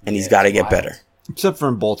 And he's got to get better. Except for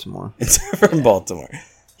in Baltimore.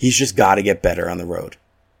 He's just got to get better on the road.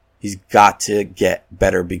 He's got to get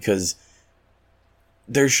better because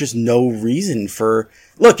there's just no reason for...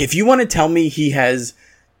 Look, if you want to tell me he has,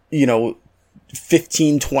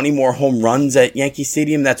 15, 20 more home runs at Yankee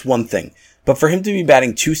Stadium, that's one thing. But for him to be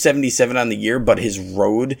batting 277 on the year, but his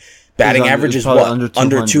road batting average is what?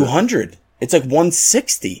 Under 200. It's like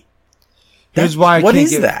 160. Here's why what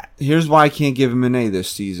is that? Here's why I can't give him an A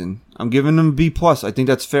this season. I'm giving him a B+. I think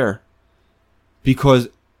that's fair. Because...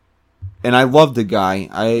 And I love the guy.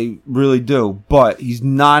 I really do. But he's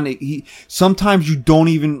not... sometimes you don't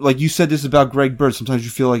even... Like you said this about Greg Bird. Sometimes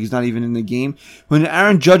you feel like he's not even in the game. When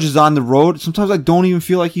Aaron Judge is on the road, sometimes I don't even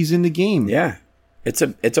feel like he's in the game. Yeah. It's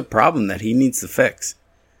a problem that he needs to fix.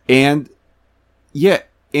 And... Yeah.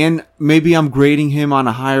 and maybe I'm grading him on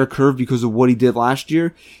a higher curve because of what he did last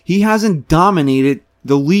year, he hasn't dominated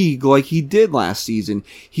the league like he did last season.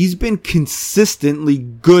 He's been consistently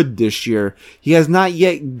good this year. He has not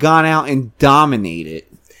yet gone out and dominated.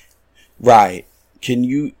 Right. Can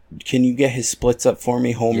you get his splits up for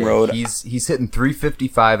me? Home road. He's hitting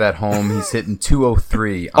 355 at home. He's hitting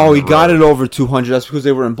 203. Oh, he got it over 200. That's because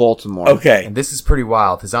they were in Baltimore. Okay. And this is pretty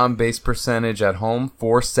wild. His on base percentage at home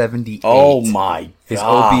 478. Oh my god. His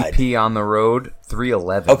OBP on the road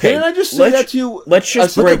 311. Okay. Can I just say that to you? Let's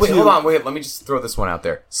just Wait, break. hold on. Wait, let me just throw this one out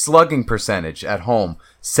there. Slugging percentage at home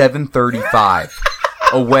 735.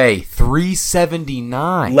 Away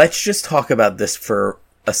 379. Let's just talk about this for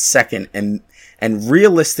a second and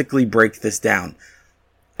realistically break this down.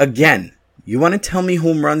 Again, you want to tell me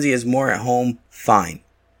home runs he has more at home? Fine.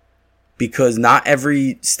 Because not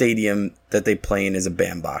every stadium that they play in is a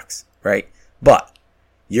bandbox, right? But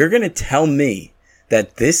you're going to tell me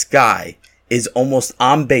that this guy is almost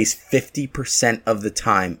on base 50% of the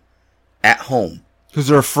time at home. Because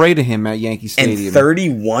they're afraid of him at Yankee Stadium. And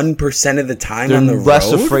 31% of the time they're on the road?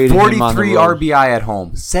 less afraid of him on the 43 road. RBI at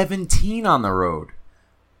home, 17 on the road.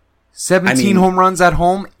 17 I mean- home runs at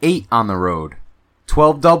home, 8 on the road.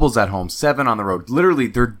 12 doubles at home, 7 on the road. Literally,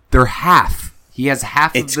 they're half. He has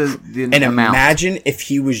half of the and amount. imagine if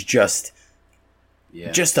he was just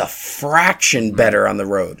a fraction better on the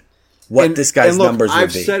road. What this guy's look, numbers would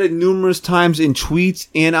I've be. said it numerous times in tweets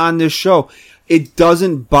and on this show. It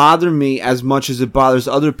doesn't bother me as much as it bothers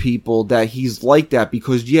other people that he's like that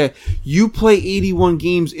because, you play 81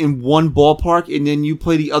 games in one ballpark and then you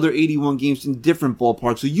play the other 81 games in different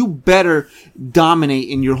ballparks. So you better dominate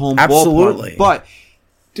in your home Absolutely. ballpark. But,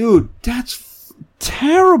 dude, that's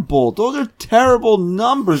terrible. Those are terrible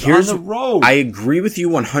numbers on the road. I agree with you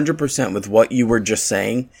 100% with what you were just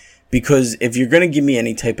saying, because if you're going to give me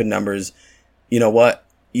any type of numbers, you know what?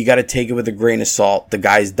 You got to take it with a grain of salt. The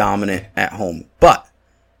guy's dominant at home. But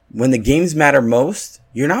when the games matter most,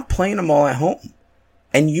 you're not playing them all at home.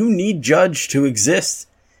 And you need Judge to exist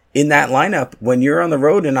in that lineup when you're on the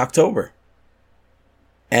road in October.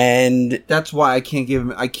 And that's why I can't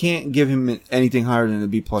give him anything higher than a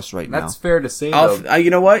B+ right now. That's fair to say, though. you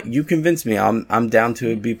know what? You convinced me. I'm down to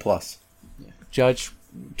a B+. Judge,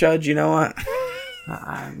 you know what?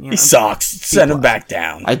 He sucks. Send him back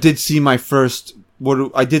down. I did see my first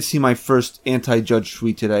anti-Judge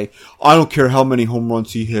tweet today. I don't care how many home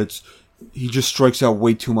runs he hits. He just strikes out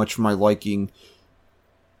way too much for my liking.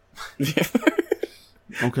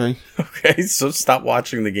 Okay. Okay, so stop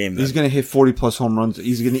watching the game then. He's going to hit 40 plus home runs.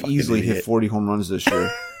 He's going to easily hit 40 home runs this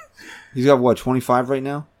year. He's got what, 25 right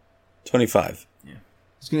now? 25. Yeah.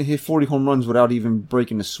 He's going to hit 40 home runs without even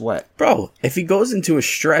breaking a sweat. Bro, if he goes into a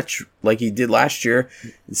stretch like he did last year,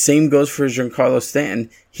 same goes for Giancarlo Stanton,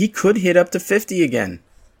 he could hit up to 50 again.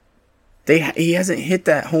 He hasn't hit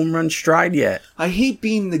that home run stride yet. I hate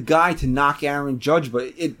being the guy to knock Aaron Judge,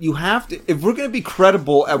 but you have to. If we're going to be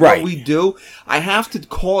credible at Right. what we do, I have to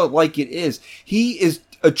call it like it is. He is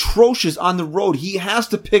atrocious on the road. He has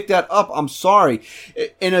to pick that up. I'm sorry.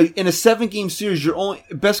 In a 7-game series,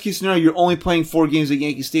 best case scenario, you're only playing 4 games at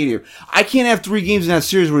Yankee Stadium. I can't have 3 games in that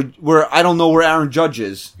series where I don't know where Aaron Judge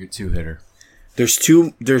is. You're 2-hitter. There's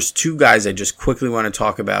two guys I just quickly want to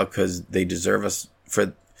talk about because they deserve us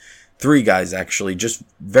for 3 guys actually. Just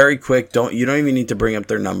very quick. You don't even need to bring up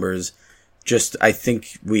their numbers. Just I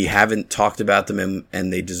think we haven't talked about them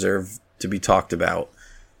and they deserve to be talked about.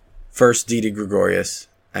 First, Didi Gregorius.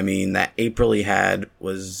 I mean, that April he had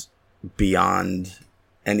was beyond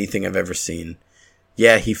anything I've ever seen.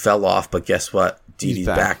 Yeah, he fell off, but guess what? Didi's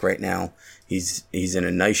back right now. He's in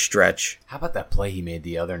a nice stretch. How about that play he made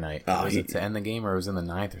the other night? Was it to end the game or it was in the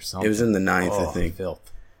 9th or something? It was in the 9th, I think.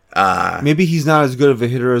 Filth. Maybe he's not as good of a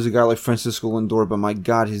hitter as a guy like Francisco Lindor, but my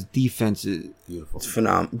God, his defense is Beautiful. It's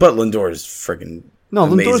phenomenal. But Lindor is freaking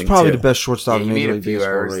Lindor's probably too. the best shortstop Yeah, in he Major made a League few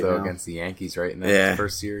Baseball errors right though now. against the Yankees, right? In that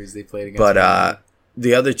first series they played against. But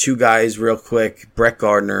the other 2 guys, real quick, Brett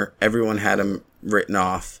Gardner. Everyone had him written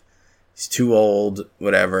off. He's too old.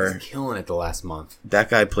 Whatever. He's killing it the last month. That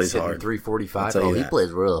guy plays Hitting hard. 345. I'll tell you He that.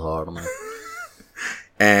 plays really hard, man.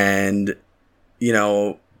 And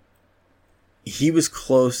he was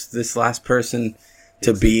close. This last person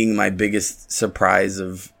to being my biggest surprise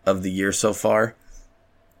of the year so far.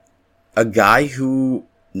 A guy who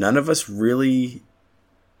none of us really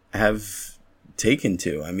have taken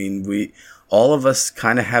to. I mean, all of us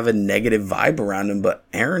kind of have a negative vibe around him, but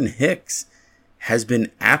Aaron Hicks has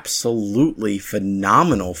been absolutely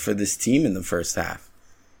phenomenal for this team in the first half.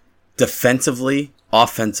 Defensively,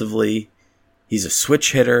 offensively, he's a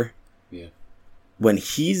switch hitter. Yeah. when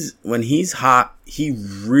he's hot, he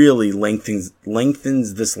really lengthens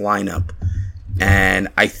this lineup. And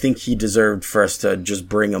I think he deserved for us to just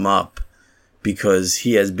bring him up because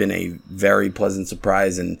he has been a very pleasant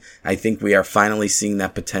surprise. And I think we are finally seeing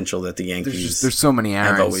that potential that the Yankees there's so many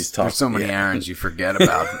errands. have always talked. There's so many errands you forget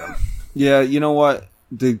about them. Yeah, you know what?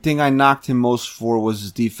 The thing I knocked him most for was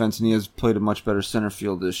his defense, and he has played a much better center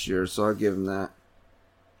field this year, so I'll give him that.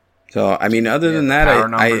 So, I mean, other than that, power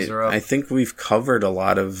numbers are up. I think we've covered a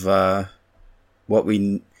lot of what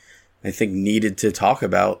we, I think, needed to talk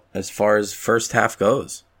about as far as first half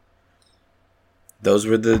goes. Those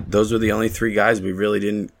were the only three guys we really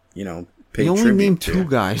didn't, pay You only tribute named to. two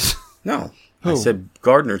guys. No, Who? I said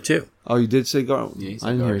Gardner too. Oh, you did say Gardner? Yeah, he said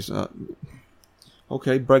I didn't hear you.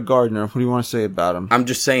 Okay, Brett Gardner. What do you want to say about him? I'm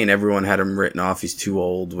just saying everyone had him written off. He's too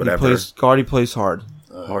old, whatever. Gardy plays hard.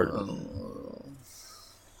 Hard.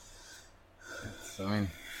 So, I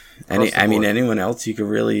mean, Anyone else you could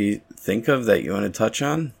really think of that you want to touch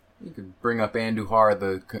on? you could bring up Andujar.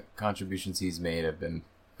 The contributions he's made have been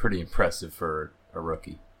pretty impressive for a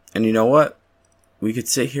rookie. And you know what? We could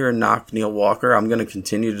sit here and knock Neil Walker. I'm going to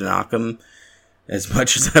continue to knock him as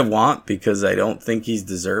much as I want because I don't think he's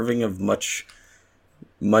deserving of much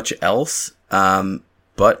else.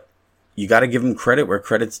 But you got to give him credit where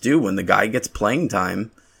credit's due. When the guy gets playing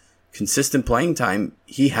time, consistent playing time,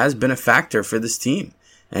 he has been a factor for this team.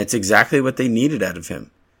 And it's exactly what they needed out of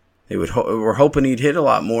him. They were hoping he'd hit a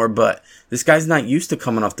lot more, but this guy's not used to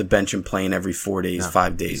coming off the bench and playing every 4 days,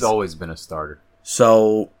 5 days. He's always been a starter.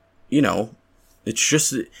 So,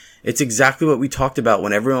 it's exactly what we talked about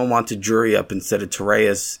when everyone wanted Drury up instead of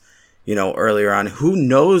Torreyes, earlier on. Who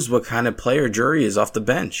knows what kind of player Drury is off the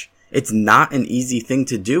bench? It's not an easy thing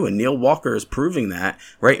to do, and Neil Walker is proving that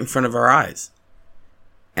right in front of our eyes.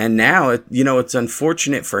 And now, it's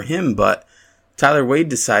unfortunate for him, but Tyler Wade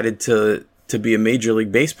decided to be a Major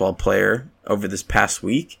League Baseball player over this past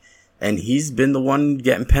week, and he's been the one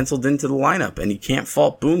getting penciled into the lineup, and you can't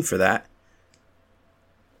fault Boone for that.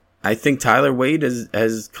 I think Tyler Wade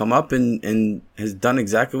has come up and has done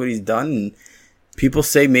exactly what he's done. And people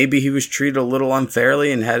say maybe he was treated a little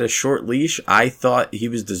unfairly and had a short leash. I thought he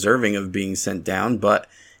was deserving of being sent down, but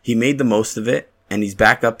he made the most of it, and he's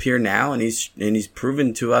back up here now, and he's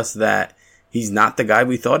proven to us that he's not the guy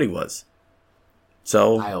we thought he was.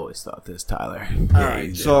 So I always thought this, Tyler. All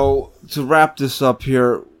right, so to wrap this up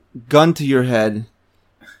here, gun to your head,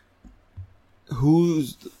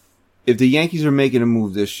 if the Yankees are making a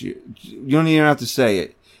move this year, you don't even have to say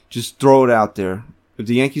it. Just throw it out there. If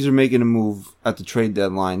the Yankees are making a move at the trade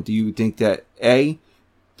deadline, do you think that A,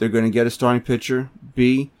 they're going to get a starting pitcher,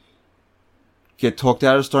 B, get talked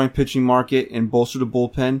out of the starting pitching market and bolster the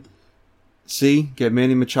bullpen, C, get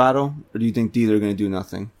Manny Machado, or do you think D, they're going to do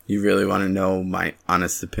nothing? You really want to know my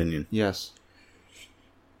honest opinion? Yes.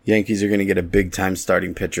 Yankees are going to get a big-time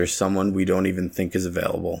starting pitcher, someone we don't even think is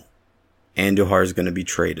available. Andujar is going to be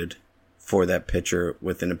traded for that pitcher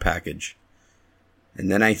within a package.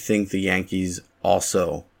 And then I think the Yankees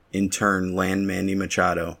also, in turn, land Manny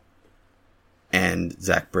Machado and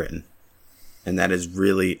Zach Britton. And that is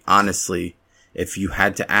really, honestly, if you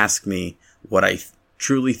had to ask me what I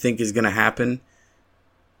truly think is going to happen,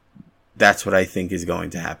 that's what I think is going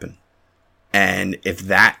to happen. And if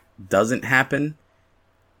that doesn't happen,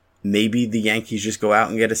 maybe the Yankees just go out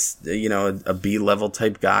and get a B-level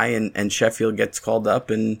type guy, and Sheffield gets called up,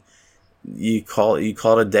 and you call it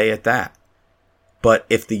a day at that. But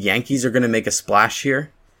if the Yankees are going to make a splash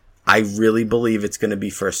here, I really believe it's going to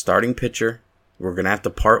be for a starting pitcher. We're going to have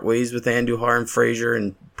to part ways with Andujar and Frazier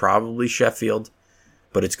and probably Sheffield,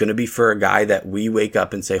 but it's going to be for a guy that we wake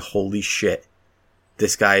up and say, holy shit,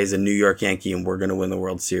 this guy is a New York Yankee and we're going to win the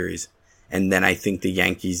World Series. And then I think the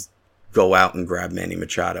Yankees go out and grab Manny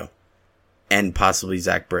Machado and possibly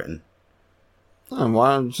Zach Britton.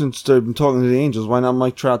 Since they've been talking to the Angels, why not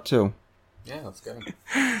Mike Trout too? Yeah, let's go.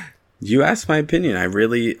 You asked my opinion.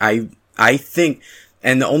 I think,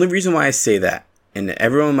 and the only reason why I say that, and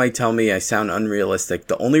everyone might tell me I sound unrealistic,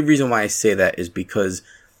 the only reason why I say that is because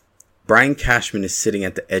Brian Cashman is sitting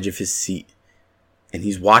at the edge of his seat, and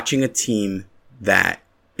he's watching a team that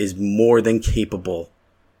is more than capable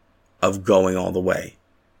of going all the way.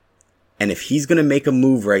 And if he's going to make a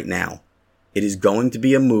move right now, it is going to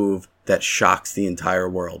be a move that shocks the entire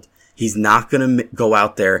world. He's not going to go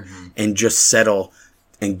out there and just settle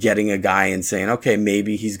and getting a guy and saying, okay,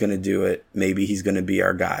 maybe he's going to do it. Maybe he's going to be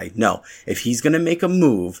our guy. No, if he's going to make a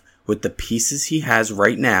move with the pieces he has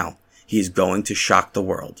right now, he is going to shock the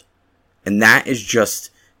world. And that is just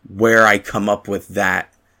where I come up with that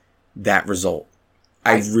result.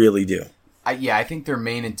 I really do. I think their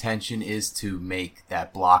main intention is to make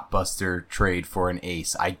that blockbuster trade for an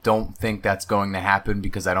ace. I don't think that's going to happen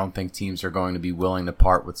because I don't think teams are going to be willing to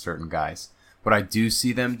part with certain guys. What I do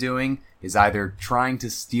see them doing is either trying to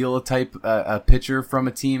steal a pitcher from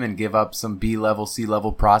a team and give up some B-level,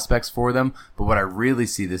 C-level prospects for them. But what I really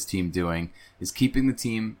see this team doing is keeping the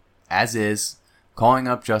team as is, calling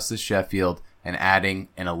up Justice Sheffield, and adding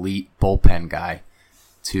an elite bullpen guy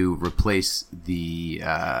to replace the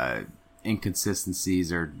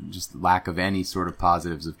inconsistencies or just lack of any sort of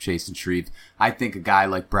positives of Chase and Shreve. I think a guy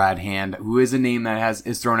like Brad Hand, who is a name that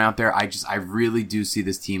is thrown out there, I really do see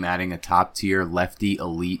this team adding a top tier lefty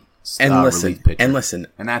elite relief pitcher. And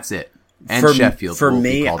that's it. And Sheffield. For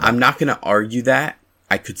me, I'm not going to argue that.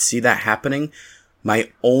 I could see that happening.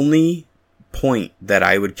 My only point that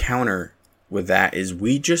I would counter with that is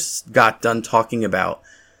we just got done talking about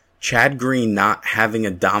Chad Green not having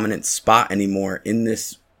a dominant spot anymore in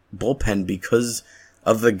this bullpen because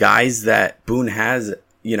of the guys that Boone has,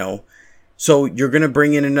 So you're going to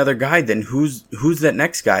bring in another guy, then who's that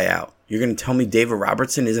next guy out? You're going to tell me David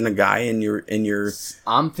Robertson isn't a guy in your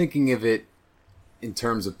I'm thinking of it in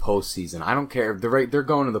terms of postseason. I don't care. They're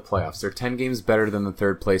going to the playoffs. They're 10 games better than the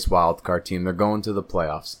third place wildcard team. They're going to the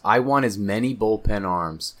playoffs. I want as many bullpen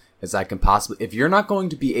arms as I can possibly. If you're not going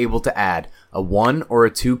to be able to add a 1 or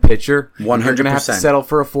a 2 pitcher, 100%. You're going to have to settle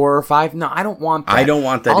for a 4 or 5. No, I don't want that. I don't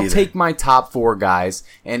want that I'll either. take my top 4 guys,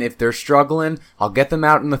 and if they're struggling, I'll get them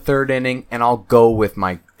out in the third inning, and I'll go with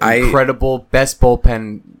my incredible best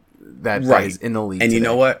bullpen that is in the league. And today. you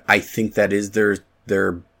know what? I think that is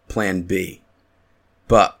their plan B.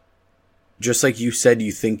 But just like you said,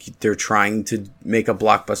 you think they're trying to make a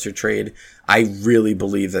blockbuster trade. I really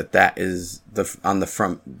believe that is on the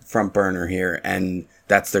front burner here, and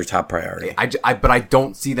that's their top priority. But I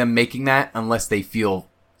don't see them making that unless they feel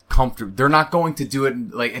comfortable. They're not going to do it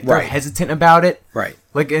if they're hesitant about it. Right.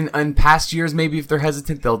 Like in past years, maybe if they're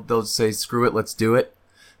hesitant, they'll say screw it, let's do it.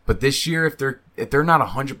 But this year, if they're not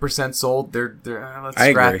 100% sold, they're let's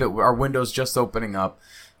scrap it. Our window's just opening up.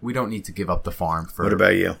 We don't need to give up the farm for. What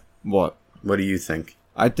about you? What do you think?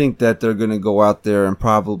 I think that they're going to go out there and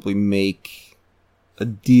probably make a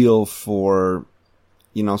deal for,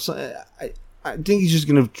 I think he's just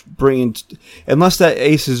going to bring in, unless that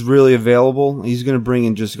ace is really available, he's going to bring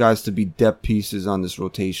in just guys to be depth pieces on this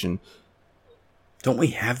rotation. Don't we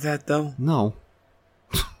have that though? No.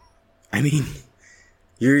 I mean,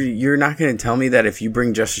 you're not going to tell me that if you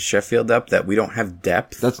bring Justice Sheffield up that we don't have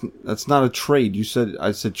depth? That's not a trade.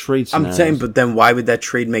 I said trade scenarios. I'm saying, but then why would that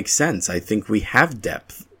trade make sense? I think we have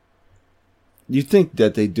depth. You think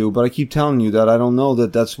that they do, but I keep telling you that I don't know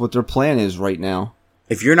that that's what their plan is right now.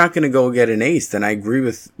 If you're not going to go get an ace, then I agree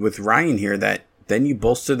with Ryan here that then you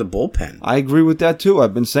bolster the bullpen. I agree with that too.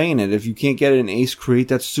 I've been saying it. If you can't get an ace, create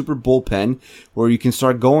that super bullpen where you can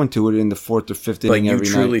start going to it in the 4th or 5th inning every night. But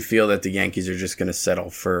you truly feel that the Yankees are just going to settle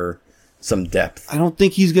for some depth? I don't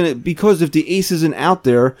think he's going to, because if the ace isn't out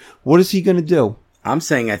there, what is he going to do? I'm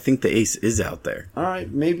saying I think the ace is out there. All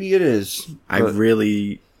right, maybe it is. I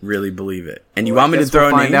really believe it. And you want me to throw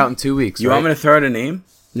a name? Find out in 2 weeks. You want me to throw out a name?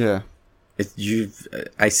 Yeah.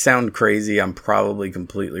 I sound crazy. I'm probably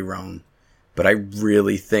completely wrong. But I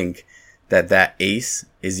really think that ace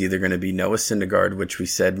is either going to be Noah Syndergaard, which we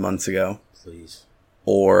said months ago,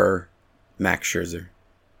 or Max Scherzer.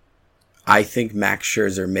 I think Max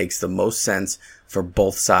Scherzer makes the most sense for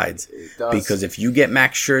both sides. Because if you get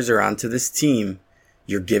Max Scherzer onto this team,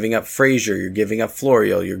 you're giving up Frazier, you're giving up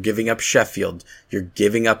Florial, you're giving up Sheffield, you're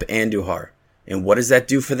giving up Andujar. And what does that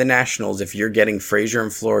do for the Nationals if you're getting Frazier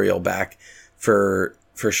and Florial back for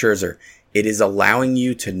Scherzer? It is allowing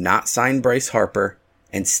you to not sign Bryce Harper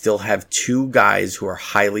and still have 2 guys who are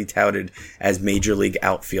highly touted as major league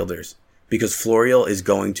outfielders. Because Florial is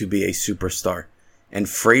going to be a superstar. And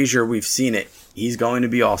Frazier, we've seen it. He's going to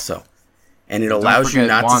be also. And it allows you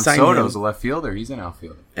not to sign him. Juan Soto's a left fielder. He's an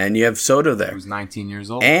outfielder. And you have Soto there. Who's 19 years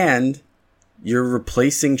old. And you're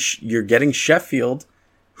getting Sheffield,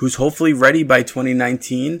 who's hopefully ready by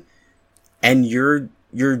 2019. And you're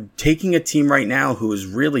taking a team right now who is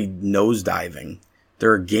really nosediving.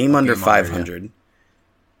 They're a game under 500. Yeah.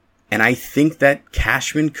 And I think that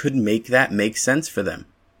Cashman could make that make sense for them.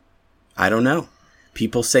 I don't know.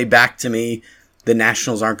 People say back to me, the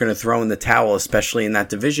Nationals aren't going to throw in the towel, especially in that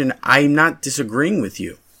division. I'm not disagreeing with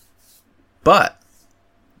you. But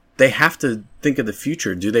they have to think of the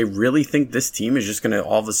future. Do they really think this team is just going to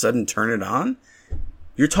all of a sudden turn it on?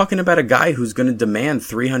 You're talking about a guy who's going to demand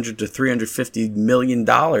 $300 to $350 million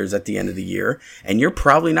at the end of the year, and you're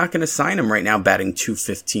probably not going to sign him right now batting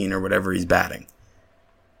 .215 or whatever he's batting.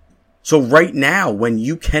 So right now, when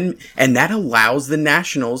you can, and that allows the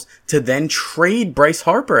Nationals to then trade Bryce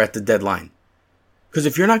Harper at the deadline. Because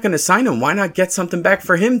if you're not going to sign him, why not get something back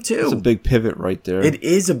for him too? It's a big pivot right there. It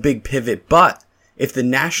is a big pivot, but if the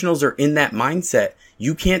Nationals are in that mindset,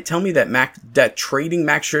 you can't tell me that trading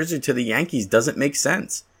Max Scherzer to the Yankees doesn't make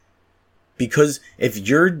sense. Because if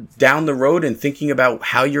you're down the road and thinking about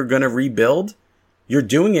how you're going to rebuild, you're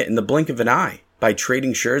doing it in the blink of an eye by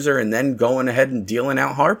trading Scherzer and then going ahead and dealing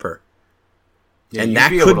out Harper. Yeah, and you'd that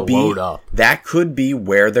be able could to load up. that could be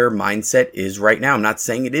where their mindset is right now. I'm not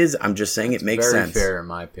saying it is. I'm just saying it makes Very sense. fair, in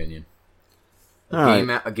my opinion. All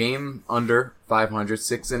right. A game under 500,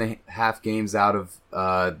 6.5 games out of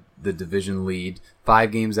the division lead,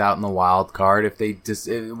 5 games out in the wild card. If they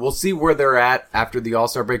we'll see where they're at after the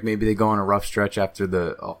All-Star break. Maybe they go on a rough stretch after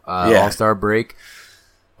the All-Star break.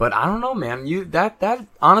 But I don't know, man. That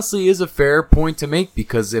honestly is a fair point to make,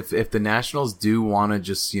 because if the Nationals do want to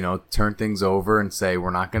just, turn things over and say we're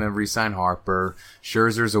not going to re-sign Harper,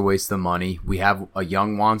 Scherzer's a waste of money. We have a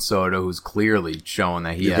young Juan Soto who's clearly showing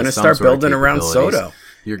that You're has gonna some start sort of building around capabilities. Soto.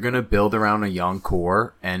 You're going to build around a young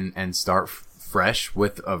core and start fresh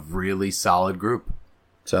with a really solid group.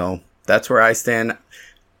 So that's where I stand.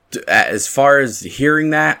 As far as hearing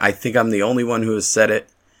that, I think I'm the only one who has said it.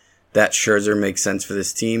 That Scherzer makes sense for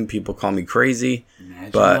this team. People call me crazy,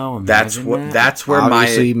 but that's where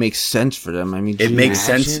Obviously makes sense for them. I mean, it geez. makes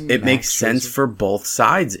sense. It Max makes sense Scherzer. for both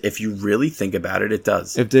sides. If you really think about it, it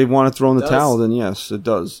does. If they want to throw in the It does. towel, then yes, it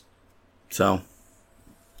does. So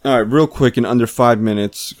All right, real quick in under 5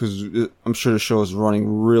 minutes, because I'm sure the show is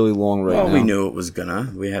running really long right now. we knew it was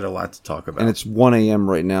gonna. We had a lot to talk about. And it's 1 a.m.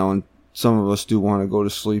 right now, and some of us do want to go to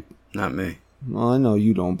sleep. Not me. Well, I know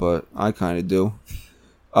you don't, but I kind of do.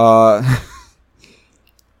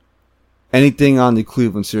 Anything on the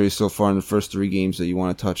Cleveland series so far in the first 3 games that you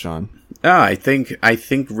want to touch on? I think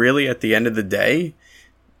really at the end of the day,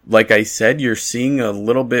 like I said, you're seeing a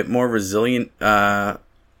little bit more resilient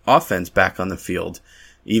offense back on the field.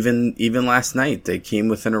 Even last night, they came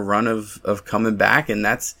within a run of coming back, and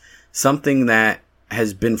that's something that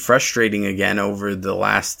has been frustrating again over the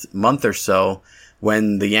last month or so.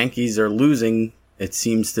 When the Yankees are losing, it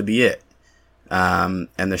seems to be it. And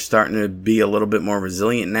they're starting to be a little bit more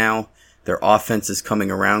resilient now. Their offense is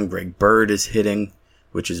coming around. Greg Bird is hitting,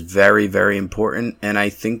 which is very, very important. And I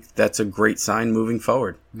think that's a great sign moving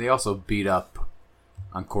forward. They also beat up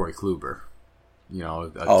on Corey Kluber.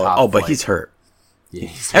 But he's hurt. Yeah,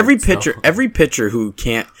 he's Every hurt, so- every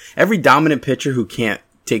dominant pitcher who can't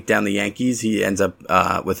take down the Yankees, he ends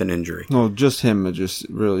up with an injury. No, just him. It just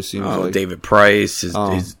really seems like David Price,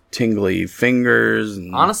 his tingly fingers.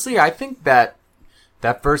 And Honestly, I think that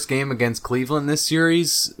first game against Cleveland this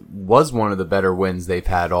series was one of the better wins they've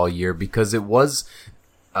had all year, because it was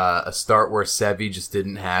a start where Sevy just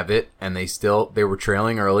didn't have it, and they were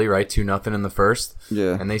trailing early, right, 2-0 in the first,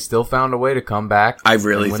 Yeah. and they still found a way to come back. I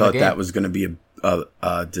really and win the thought game. that was going to be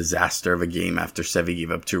a disaster of a game after Sevy gave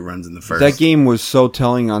up 2 runs in the first. that game was so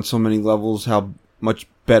telling on so many levels how much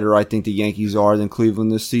better I think the Yankees are than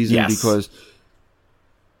Cleveland this season, Yes. because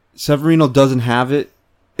Severino doesn't have it,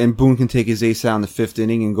 and Boone can take his ace out in the 5th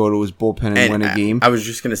inning and go to his bullpen and win a game. I was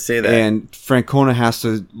just going to say that. And Francona has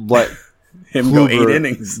to let him go 8 Kluber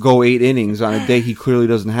innings. go 8 innings on a day he clearly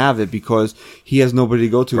doesn't have it, because he has nobody to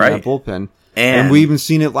go to in Right. that bullpen. And we even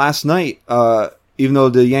seen it last night. Even though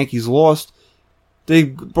the Yankees lost, they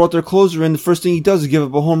brought their closer in. The first thing he does is give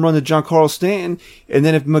up a home run to Giancarlo Stanton. And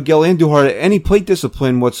then if Miguel Andujar had any plate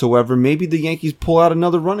discipline whatsoever, maybe the Yankees pull out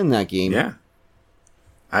another run in that game. Yeah,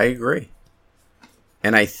 I agree.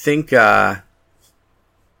 And I think, I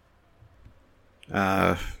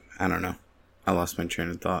don't know. I lost my train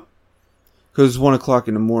of thought. Because it's 1 o'clock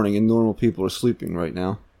in the morning and normal people are sleeping right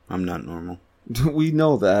now. I'm not normal. We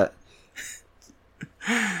know that.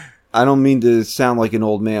 I don't mean to sound like an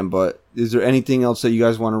old man, but is there anything else that you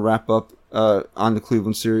guys want to wrap up on the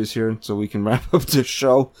Cleveland series here so we can wrap up the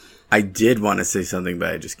show? I did want to say something,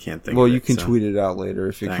 but I just can't think Well, of it. you can so tweet it out later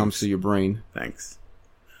if it Thanks. comes to your brain. Thanks.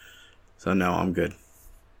 So, no, I'm good.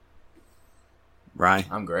 Rye?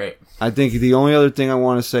 I'm great. I think the only other thing I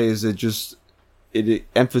want to say is it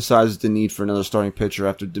emphasizes the need for another starting pitcher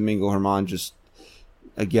after Domingo Germán just,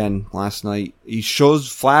 again, last night. He shows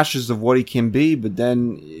flashes of what he can be, but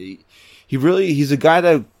then he's a guy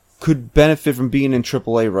that could benefit from being in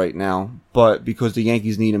AAA right now, but because the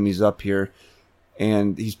Yankees need him, he's up here,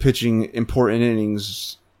 and he's pitching important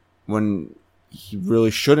innings when he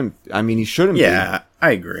really shouldn't. I mean, he shouldn't be. Yeah,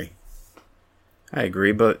 I agree.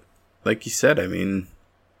 But like you said, I mean,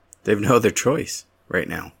 they've no other choice right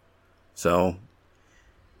now. So,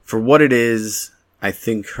 for what it is, I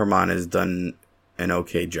think Germán has done an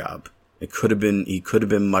okay job. He could have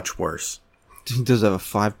been much worse. He does have a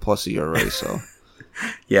 5+ ERA, so.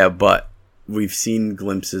 Yeah, but we've seen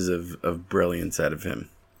glimpses of brilliance out of him.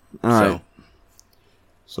 All right.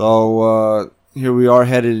 So here we are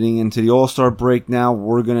heading into the All-Star break now.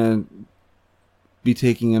 We're going to be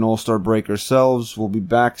taking an All-Star break ourselves. We'll be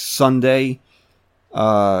back Sunday.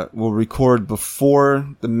 We'll record before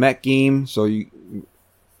the Met game. So it's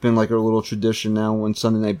been like our little tradition now. When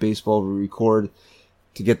Sunday Night Baseball, we record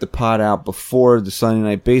to get the pod out before the Sunday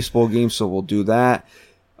Night Baseball game. So we'll do that.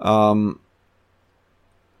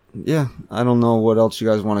 Yeah, I don't know what else you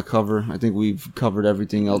guys want to cover. I think we've covered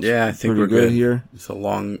everything else. Yeah, I think pretty we're good here. It's a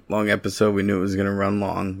long episode. We knew it was going to run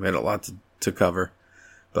long. We had a lot to cover.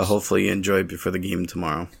 But hopefully you enjoy it before the game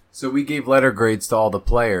tomorrow. So we gave letter grades to all the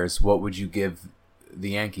players. What would you give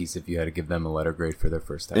the Yankees if you had to give them a letter grade for their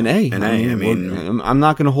first time? An A. I mean, I'm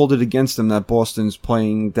not going to hold it against them that Boston's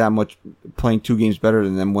playing 2 games better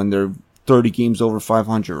than them when they're 30 games over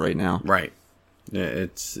 500 right now. Right. Yeah,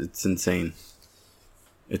 it's insane.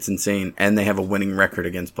 It's insane. And they have a winning record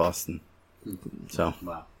against Boston. So.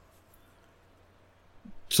 Wow.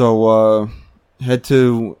 So, head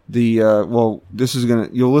to the,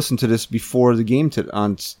 you'll listen to this before the game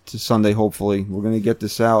to Sunday, hopefully. We're going to get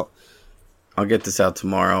this out. I'll get this out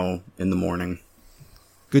tomorrow in the morning.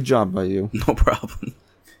 Good job by you. No problem.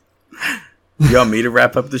 You want me to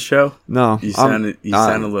wrap up the show? No. You sound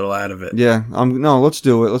a little out of it. Yeah. Let's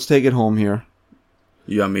do it. Let's take it home here.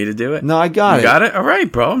 You want me to do it? No, I got it. You got it? All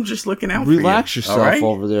right, bro. I'm just looking out for you. Relax yourself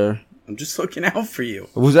over there. I'm just looking out for you.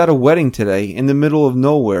 I was at a wedding today in the middle of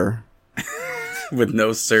nowhere. With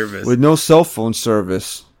no service. With no cell phone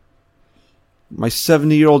service. My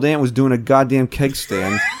 70-year-old aunt was doing a goddamn keg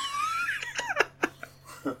stand.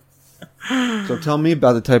 So tell me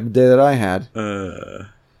about the type of day that I had.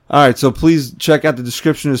 All right, so please check out the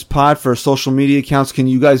description of this pod for our social media accounts. Can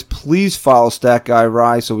you guys please follow Stat Guy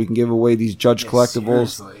Rye so we can give away these Judge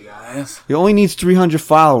collectibles? Seriously, guys. He only needs 300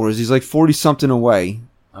 followers. He's like 40-something away.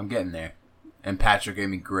 I'm getting there. And Patrick gave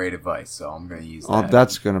me great advice, so I'm going to use that. Oh,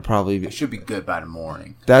 that's going to probably be... It should be good by the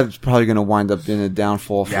morning. That's probably going to wind up being a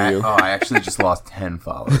downfall for you. I actually just lost 10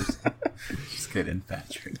 followers. Just kidding,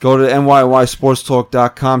 Patrick. Go to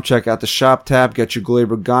NYYSportsTalk.com. Check out the shop tab. Get your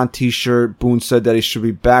Glaber Gone t-shirt. Boone said that he should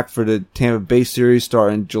be back for the Tampa Bay series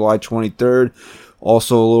starting July 23rd.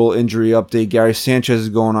 Also, a little injury update. Gary Sanchez is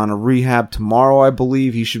going on a rehab tomorrow, I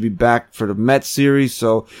believe. He should be back for the Mets series.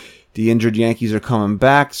 So the injured Yankees are coming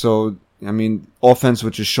back. So... offense,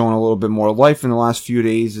 which has shown a little bit more life in the last few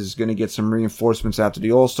days, is going to get some reinforcements after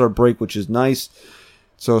the All-Star break, which is nice.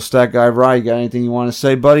 So, Stat Guy Rye, you got anything you want to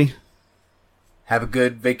say, buddy? Have a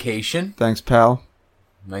good vacation. Thanks, pal.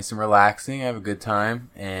 Nice and relaxing. Have a good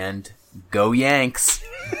time. And go Yanks.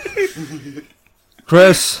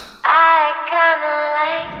 Chris. I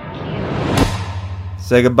kinda like you.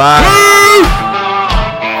 Say goodbye.